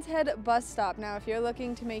Lions Head bus stop. Now, if you're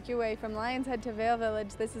looking to make your way from Lions Head to Vail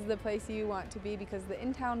Village, this is the place you want to be because the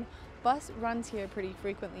in-town bus runs here pretty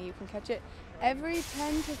frequently. You can catch it every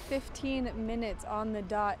 10 to 15 minutes on the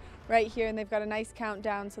dot right here, and they've got a nice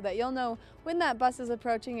countdown so that you'll know when that bus is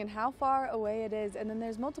approaching and how far away it is. And then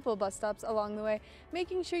there's multiple bus stops along the way,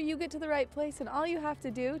 making sure you get to the right place. And all you have to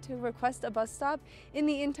do to request a bus stop in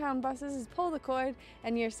the in-town buses is pull the cord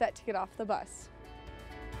and you're set to get off the bus.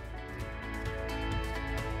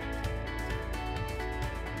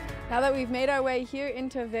 Now that we've made our way here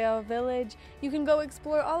into Vail Village, you can go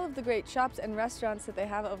explore all of the great shops and restaurants that they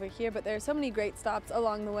have over here, but there are so many great stops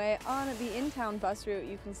along the way on the in-town bus route.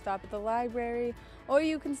 You can stop at the library, or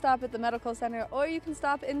you can stop at the medical center, or you can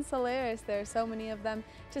stop in Solaris. There are so many of them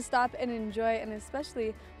to stop and enjoy, and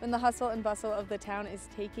especially when the hustle and bustle of the town is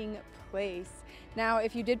taking place. Now,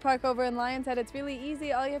 if you did park over in Lions Head, it's really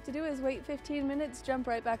easy. All you have to do is wait 15 minutes, jump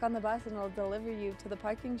right back on the bus, and it'll deliver you to the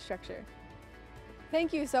parking structure.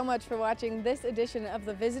 Thank you so much for watching this edition of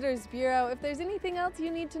the Visitors Bureau. If there's anything else you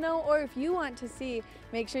need to know or if you want to see,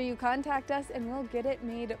 make sure you contact us and we'll get it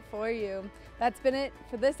made for you. That's been it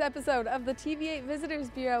for this episode of the TV8 Visitors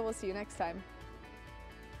Bureau. We'll see you next time.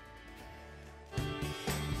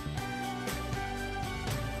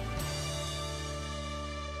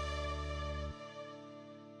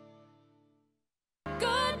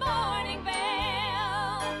 Good morning, Vail.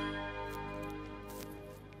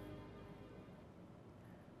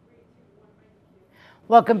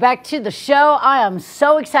 Welcome back to the show. I am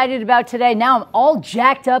so excited about today. Now I'm all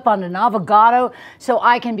jacked up on an avocado so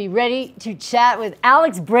I can be ready to chat with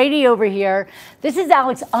Alex Brady over here. This is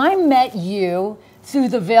Alex. I met you through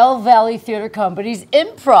the Vail Valley Theater Company's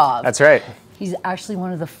improv. That's right. He's actually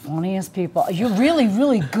one of the funniest people. You're really,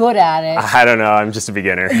 really good at it. I don't know. I'm just a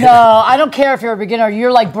beginner. No, I don't care if you're a beginner.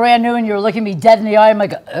 You're like brand new and you're looking me dead in the eye. I'm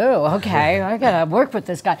like, oh, okay, I gotta work with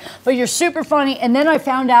this guy. But you're super funny. And then I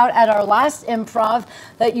found out at our last improv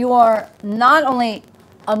that you are not only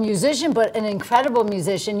a musician, but an incredible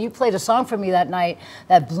musician. You played a song for me that night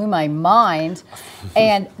that blew my mind.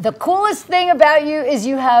 And the coolest thing about you is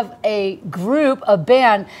you have a group, a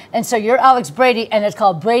band, and so you're Alex Brady, and it's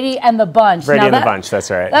called Brady and the Bunch. Brady and the Bunch,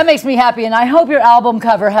 that's right. That makes me happy, and I hope your album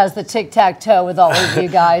cover has the tic-tac-toe with all of you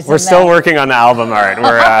guys. We're still working on the album art.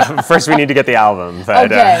 We're first we need to get the album.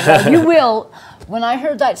 But, okay, well, you will. When I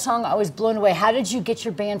heard that song, I was blown away. How did you get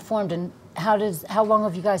your band formed, and how long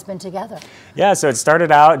have you guys been together? Yeah, so it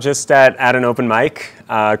started out just at an open mic,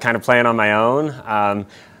 kind of playing on my own.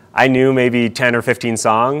 I knew maybe 10 or 15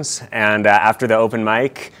 songs, and after the open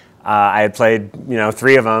mic, I had played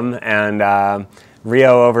 3 of them, and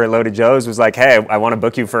Rio over at Loaded Joe's was like, hey, I want to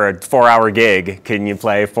book you for a 4-hour gig. Can you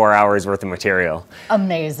play 4 hours worth of material?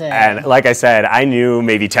 Amazing. And like I said, I knew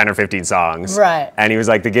maybe 10 or 15 songs. Right. And he was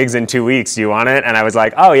like, the gig's in 2 weeks. Do you want it? And I was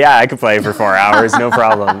like, oh yeah, I could play for 4 hours, no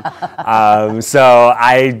problem. So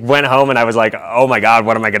I went home and I was like, oh my God,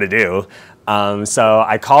 what am I going to do? So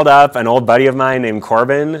I called up an old buddy of mine named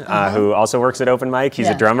Corbin, who also works at Open Mic. He's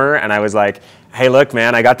a drummer. And I was like, hey, look,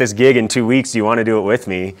 man, I got this gig in 2 weeks. Do you want to do it with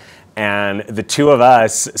me? And the two of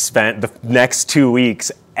us spent the next 2 weeks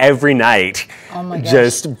every night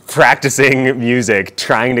just practicing music,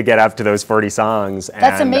 trying to get up to those 40 songs.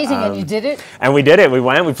 That's amazing, and you did it? And we did it. We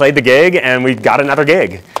went, we played the gig, and we got another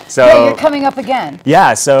gig. So yeah, you're coming up again.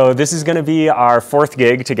 Yeah, so this is going to be our 4th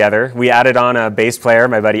gig together. We added on a bass player,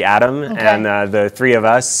 my buddy Adam, and the 3 of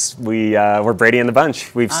us, we're Brady and the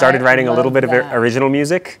Bunch. We've started writing a little bit of original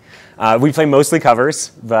music. We play mostly covers,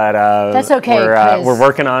 but that's okay. We're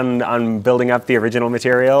working on building up the original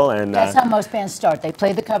material, and that's how most bands start. They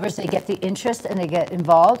play the covers, they get the interest, and they get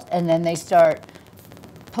involved, and then they start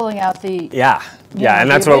pulling out the and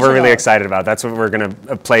that's what we're really excited about. That's what we're going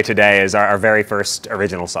to play today is our very first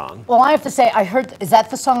original song. Well, I have to say, is that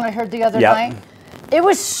the song I heard the other night? It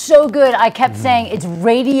was so good. I kept saying it's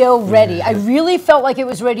radio ready. I really felt like it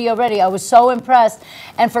was radio ready. I was so impressed.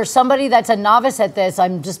 And for somebody that's a novice at this,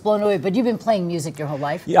 I'm just blown away. But you've been playing music your whole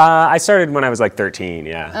life? Yeah, I started when I was like 13,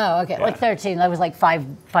 Oh, okay. Yeah. Like 13. That was like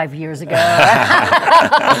five years ago.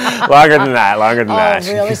 Longer than that.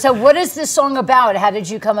 Oh, really? So what is this song about? How did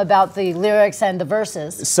you come about the lyrics and the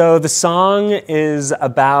verses? So the song is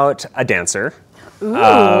about a dancer.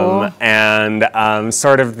 Ooh. And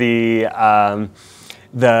sort of the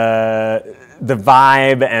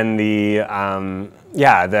vibe and the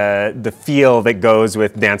feel that goes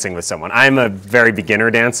with dancing with someone. I'm a very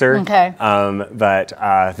beginner dancer, but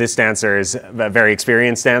this dancer is a very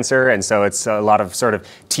experienced dancer, and so it's a lot of sort of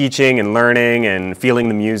teaching and learning and feeling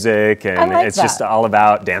the music, and it's just all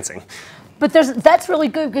about dancing. But that's really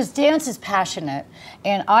good because dance is passionate,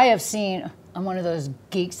 and I have seen. I'm one of those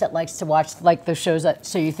geeks that likes to watch like those shows that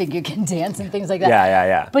so you think you can dance and things like that.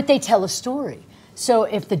 Yeah. But they tell a story. So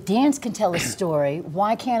if the dance can tell a story,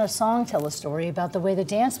 why can't a song tell a story about the way the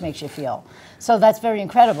dance makes you feel? So that's very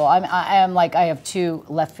incredible. I have 2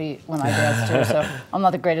 left feet when I dance too, so I'm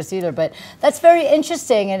not the greatest either. But that's very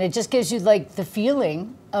interesting, and it just gives you like the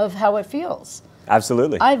feeling of how it feels.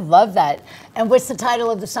 Absolutely. I love that. And what's the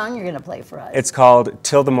title of the song you're going to play for us? It's called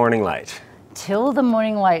Till the Morning Light. Till the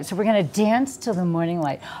morning light. So we're going to dance till the morning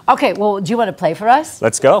light. Okay, well, do you want to play for us?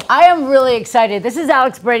 Let's go. I am really excited. This is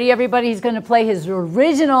Alex Brady, everybody. He's going to play his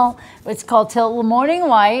original. It's called Till the Morning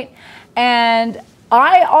Light. And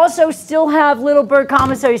I also still have Little Bird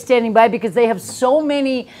Commissary standing by because they have so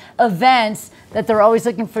many events that they're always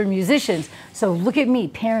looking for musicians. So look at me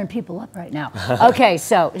pairing people up right now. Okay,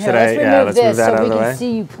 so let's remove this so we can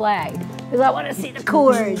see you play. Because I want to see the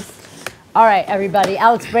chords. All right, everybody.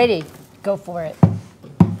 Alex Brady. Go for it.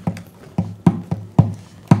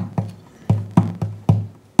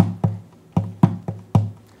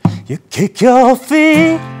 You kick your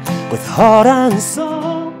feet with heart and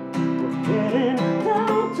soul. We're getting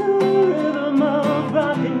down to the rhythm of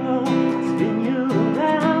rock and roll. Spin you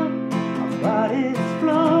around, our bodies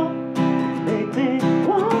flow. Make me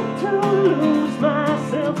want to lose my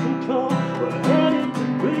self-control. We're headed to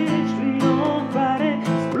Bridge Street on Friday.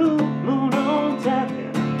 It's blue moon on tap.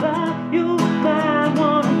 You might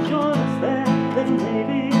want to join us there. Then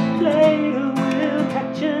maybe later we'll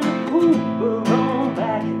catch an Uber on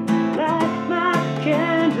back and light my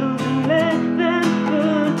candles and let them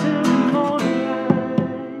burn till the morning light.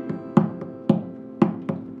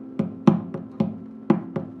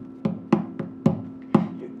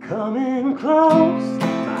 You're coming close,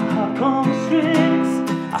 my heart constricts.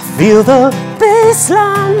 I feel the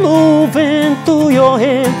bassline moving through your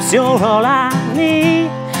hips. You're all I need.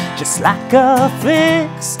 Just like a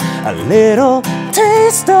fix, a little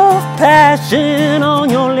taste of passion on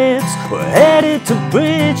your lips. We're headed to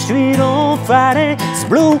Bridge Street on Friday. It's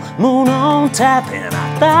blue moon on tap, and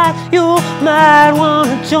I thought you might want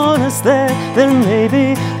to join us there. Then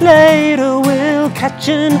maybe later we'll catch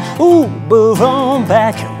an Uber on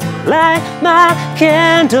back and light my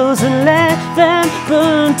candles and let them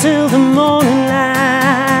burn till the morning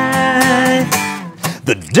light.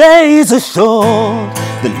 The days are short,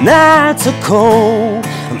 the nights are cold.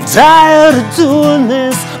 I'm tired of doing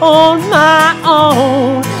this on my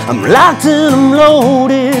own. I'm locked and I'm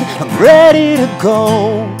loaded, I'm ready to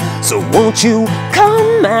go. So won't you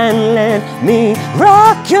come and let me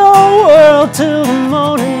rock your world till the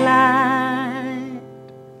morning light.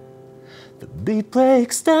 The beat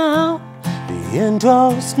breaks down, the end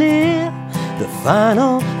draws near. The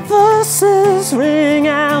final verses ring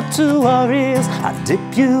out to our ears. I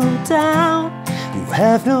dip you down, you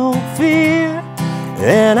have no fear.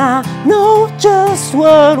 And I know just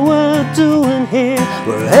what we're doing here.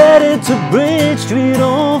 We're headed to Bridge Street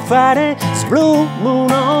on Friday. It's Blue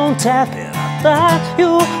Moon on tap, and I thought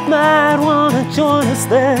you might wanna join us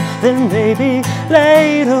there. Then maybe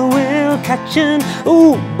later we'll catch an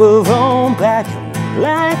Uber on back and we'll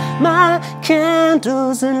light my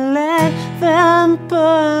candles and let them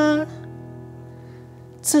burn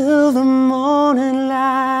till the morning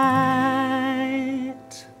light.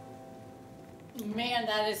 Man,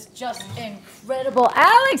 that is just incredible.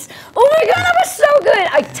 Alex, oh my God, that was so good.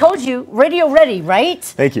 I told you, radio ready, right?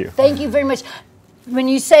 Thank you. Thank you very much. When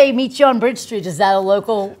you say meet you on Bridge Street, is that a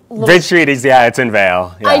local? Bridge Street is, yeah, it's in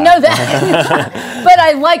Vail. Yeah. I know that. But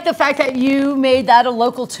I like the fact that you made that a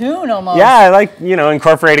local tune almost. Yeah, I like, you know,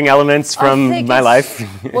 incorporating elements from my life.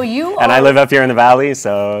 Well, you and I live up here in the valley,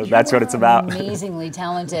 so that's what it's about. Amazingly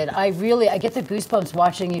talented. I get the goosebumps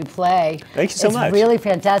watching you play. Thank you so much. It's really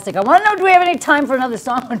fantastic. I want to know, do we have any time for another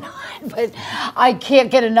song or not? But I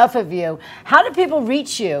can't get enough of you. How do people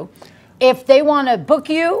reach you? If they want to book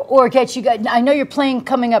you or get you guys, I know you're playing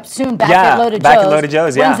coming up soon back at Loaded Joe's. Back at Loaded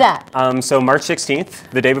Joe's, yeah. When's that? So March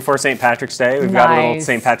 16th, the day before St. Patrick's Day. We've got a little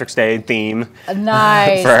St. Patrick's Day theme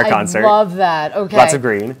nice. for our concert. I love that. Okay. Lots of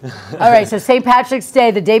green. All right, so St. Patrick's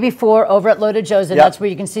Day, the day before, over at Loaded Joe's, and that's where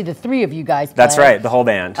you can see the three of you guys play. That's right, the whole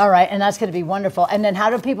band. All right, and that's going to be wonderful. And then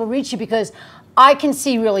how do people reach you? Because I can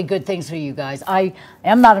see really good things for you guys. I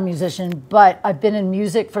am not a musician, but I've been in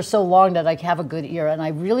music for so long that I have a good ear, and I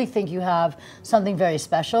really think you have something very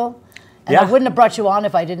special. And I wouldn't have brought you on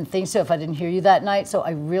if I didn't think so, if I didn't hear you that night. So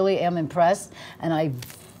I really am impressed, and I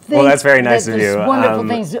think well, that's very nice of you. Wonderful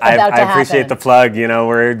things about to happen. I appreciate the plug. You know,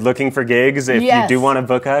 we're looking for gigs. If you do want to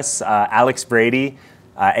book us, Alex Brady.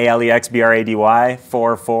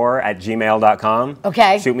 AlexBrady44@gmail.com.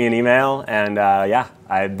 Okay. Shoot me an email, and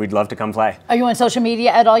we'd love to come play. Are you on social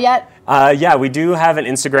media at all yet? Yeah, we do have an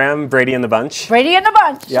Instagram, Brady and the Bunch. Brady and the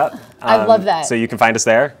Bunch. Yep. I love that. So you can find us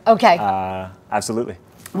there. Okay. Absolutely.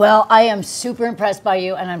 Well, I am super impressed by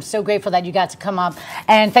you, and I'm so grateful that you got to come up.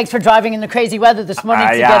 And thanks for driving in the crazy weather this morning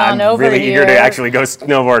to get on over here. I'm really eager to actually go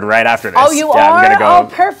snowboard right after this. Oh, you are? I'm gonna go,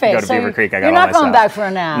 perfect. Go to Beaver Creek. I got you're not going back for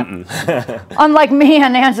a nap. Unlike me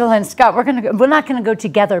and Angela and Scott, we're not going to go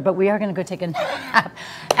together, but we are going to go take a nap.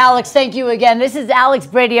 Alex, thank you again. This is Alex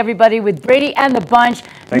Brady, everybody, with Brady and the Bunch.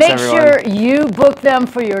 Thanks, Make sure you book them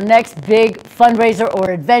for your next big fundraiser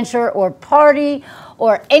or adventure or party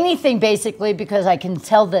or anything, basically, because I can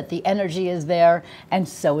tell that the energy is there, and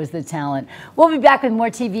so is the talent. We'll be back with more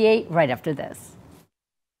TV8 right after this.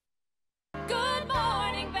 Good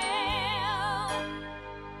morning, Vail.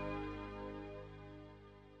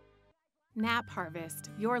 Nap Harvest,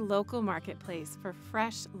 your local marketplace for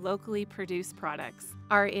fresh, locally produced products.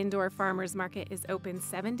 Our indoor farmers market is open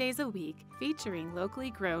 7 days a week, featuring locally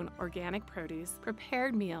grown organic produce,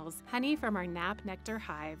 prepared meals, honey from our Nap Nectar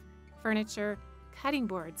hive, furniture, cutting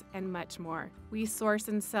boards, and much more. We source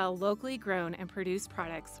and sell locally grown and produced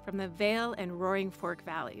products from the Vail and Roaring Fork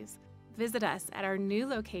Valleys. Visit us at our new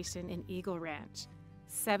location in Eagle Ranch,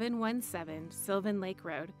 717 Sylvan Lake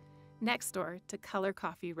Road, next door to Color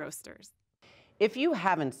Coffee Roasters. If you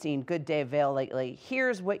haven't seen Good Day Vail lately,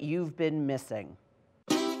 here's what you've been missing.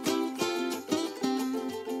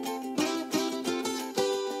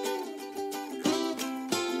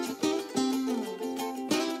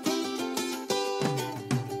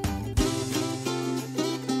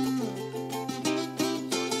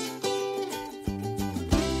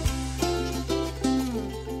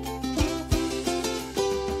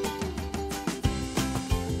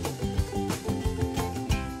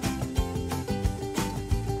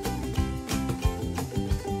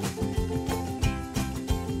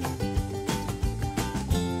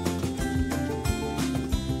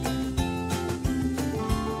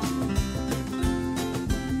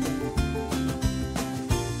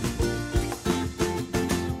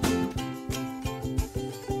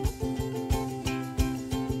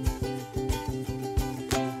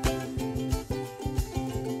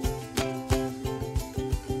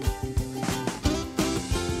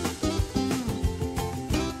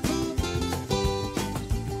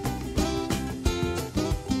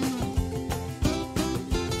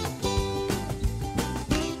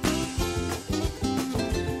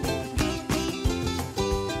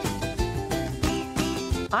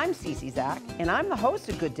 I'm Cece Zach, and I'm the host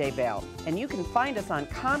of Good Day Vail, and you can find us on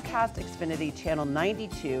Comcast Xfinity Channel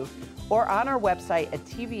 92 or on our website at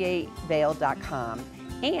tv8vail.com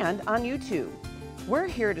and on YouTube. We're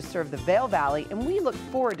here to serve the Vail Valley, and we look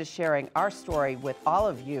forward to sharing our story with all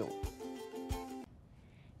of you.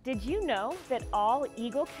 Did you know that all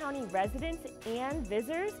Eagle County residents and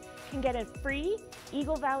visitors can get a free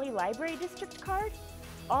Eagle Valley Library District card?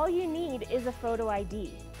 All you need is a photo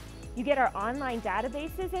ID. You get our online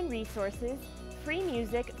databases and resources, free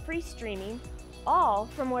music, free streaming, all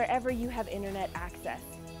from wherever you have internet access.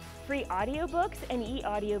 Free audiobooks and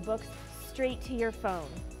e-audiobooks straight to your phone.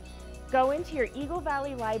 Go into your Eagle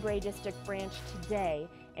Valley Library District branch today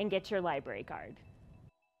and get your library card.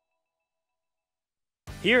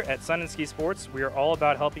 Here at Sun and Ski Sports, we are all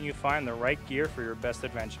about helping you find the right gear for your best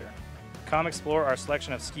adventure. Come explore our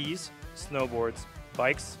selection of skis, snowboards,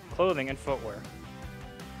 bikes, clothing, and footwear.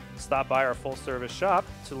 Stop by our full-service shop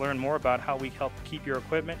to learn more about how we help keep your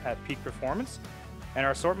equipment at peak performance and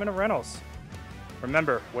our assortment of rentals.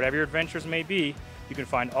 Remember, whatever your adventures may be, you can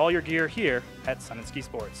find all your gear here at Sun and Ski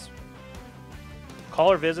Sports.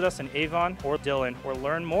 Call or visit us in Avon or Dillon or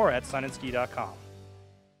learn more at sunandski.com.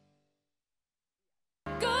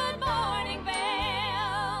 Good morning, Vail.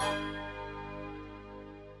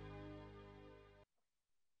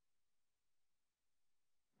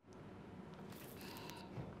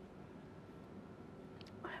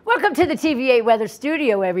 Welcome to the TV8 Weather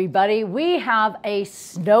Studio, everybody. We have a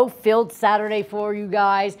snow-filled Saturday for you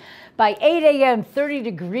guys. By 8 a.m., 30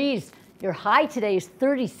 degrees. Your high today is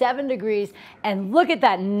 37 degrees. And look at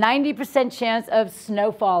that 90% chance of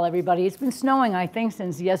snowfall, everybody. It's been snowing, I think,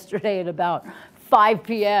 since yesterday at about 5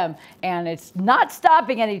 p.m. and it's not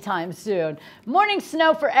stopping anytime soon. Morning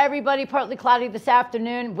snow for everybody, partly cloudy this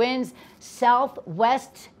afternoon. Winds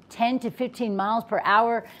southwest 10 to 15 miles per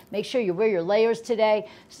hour. Make sure you wear your layers today.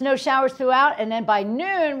 Snow showers throughout, and then by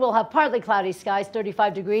noon, we'll have partly cloudy skies,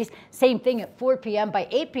 35 degrees. Same thing at 4 p.m. By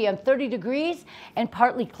 8 p.m., 30 degrees and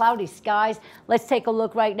partly cloudy skies. Let's take a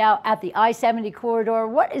look right now at the I-70 corridor.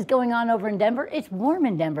 What is going on over in Denver? It's warm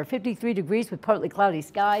in Denver, 53 degrees with partly cloudy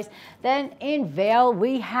skies. Then in Vail,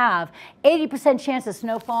 we have 80% chance of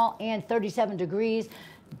snowfall and 37 degrees.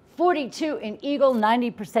 42 in Eagle,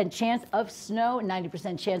 90% chance of snow,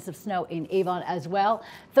 90% chance of snow in Avon as well.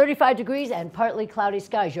 35 degrees and partly cloudy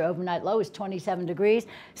skies. Your overnight low is 27 degrees.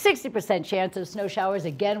 60% chance of snow showers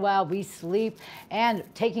again while we sleep. And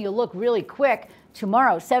taking a look really quick,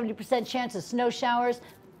 tomorrow, 70% chance of snow showers,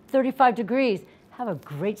 35 degrees. Have a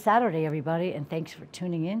great Saturday, everybody, and thanks for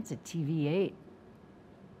tuning in to TV8.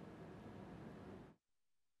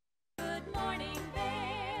 Good morning,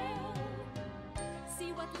 Vail.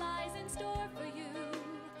 See what lies in store for you.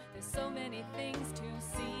 There's so many things to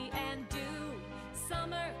see and do.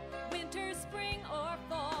 Summer, winter, spring, or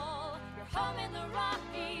fall. Your home in the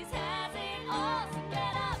Rockies has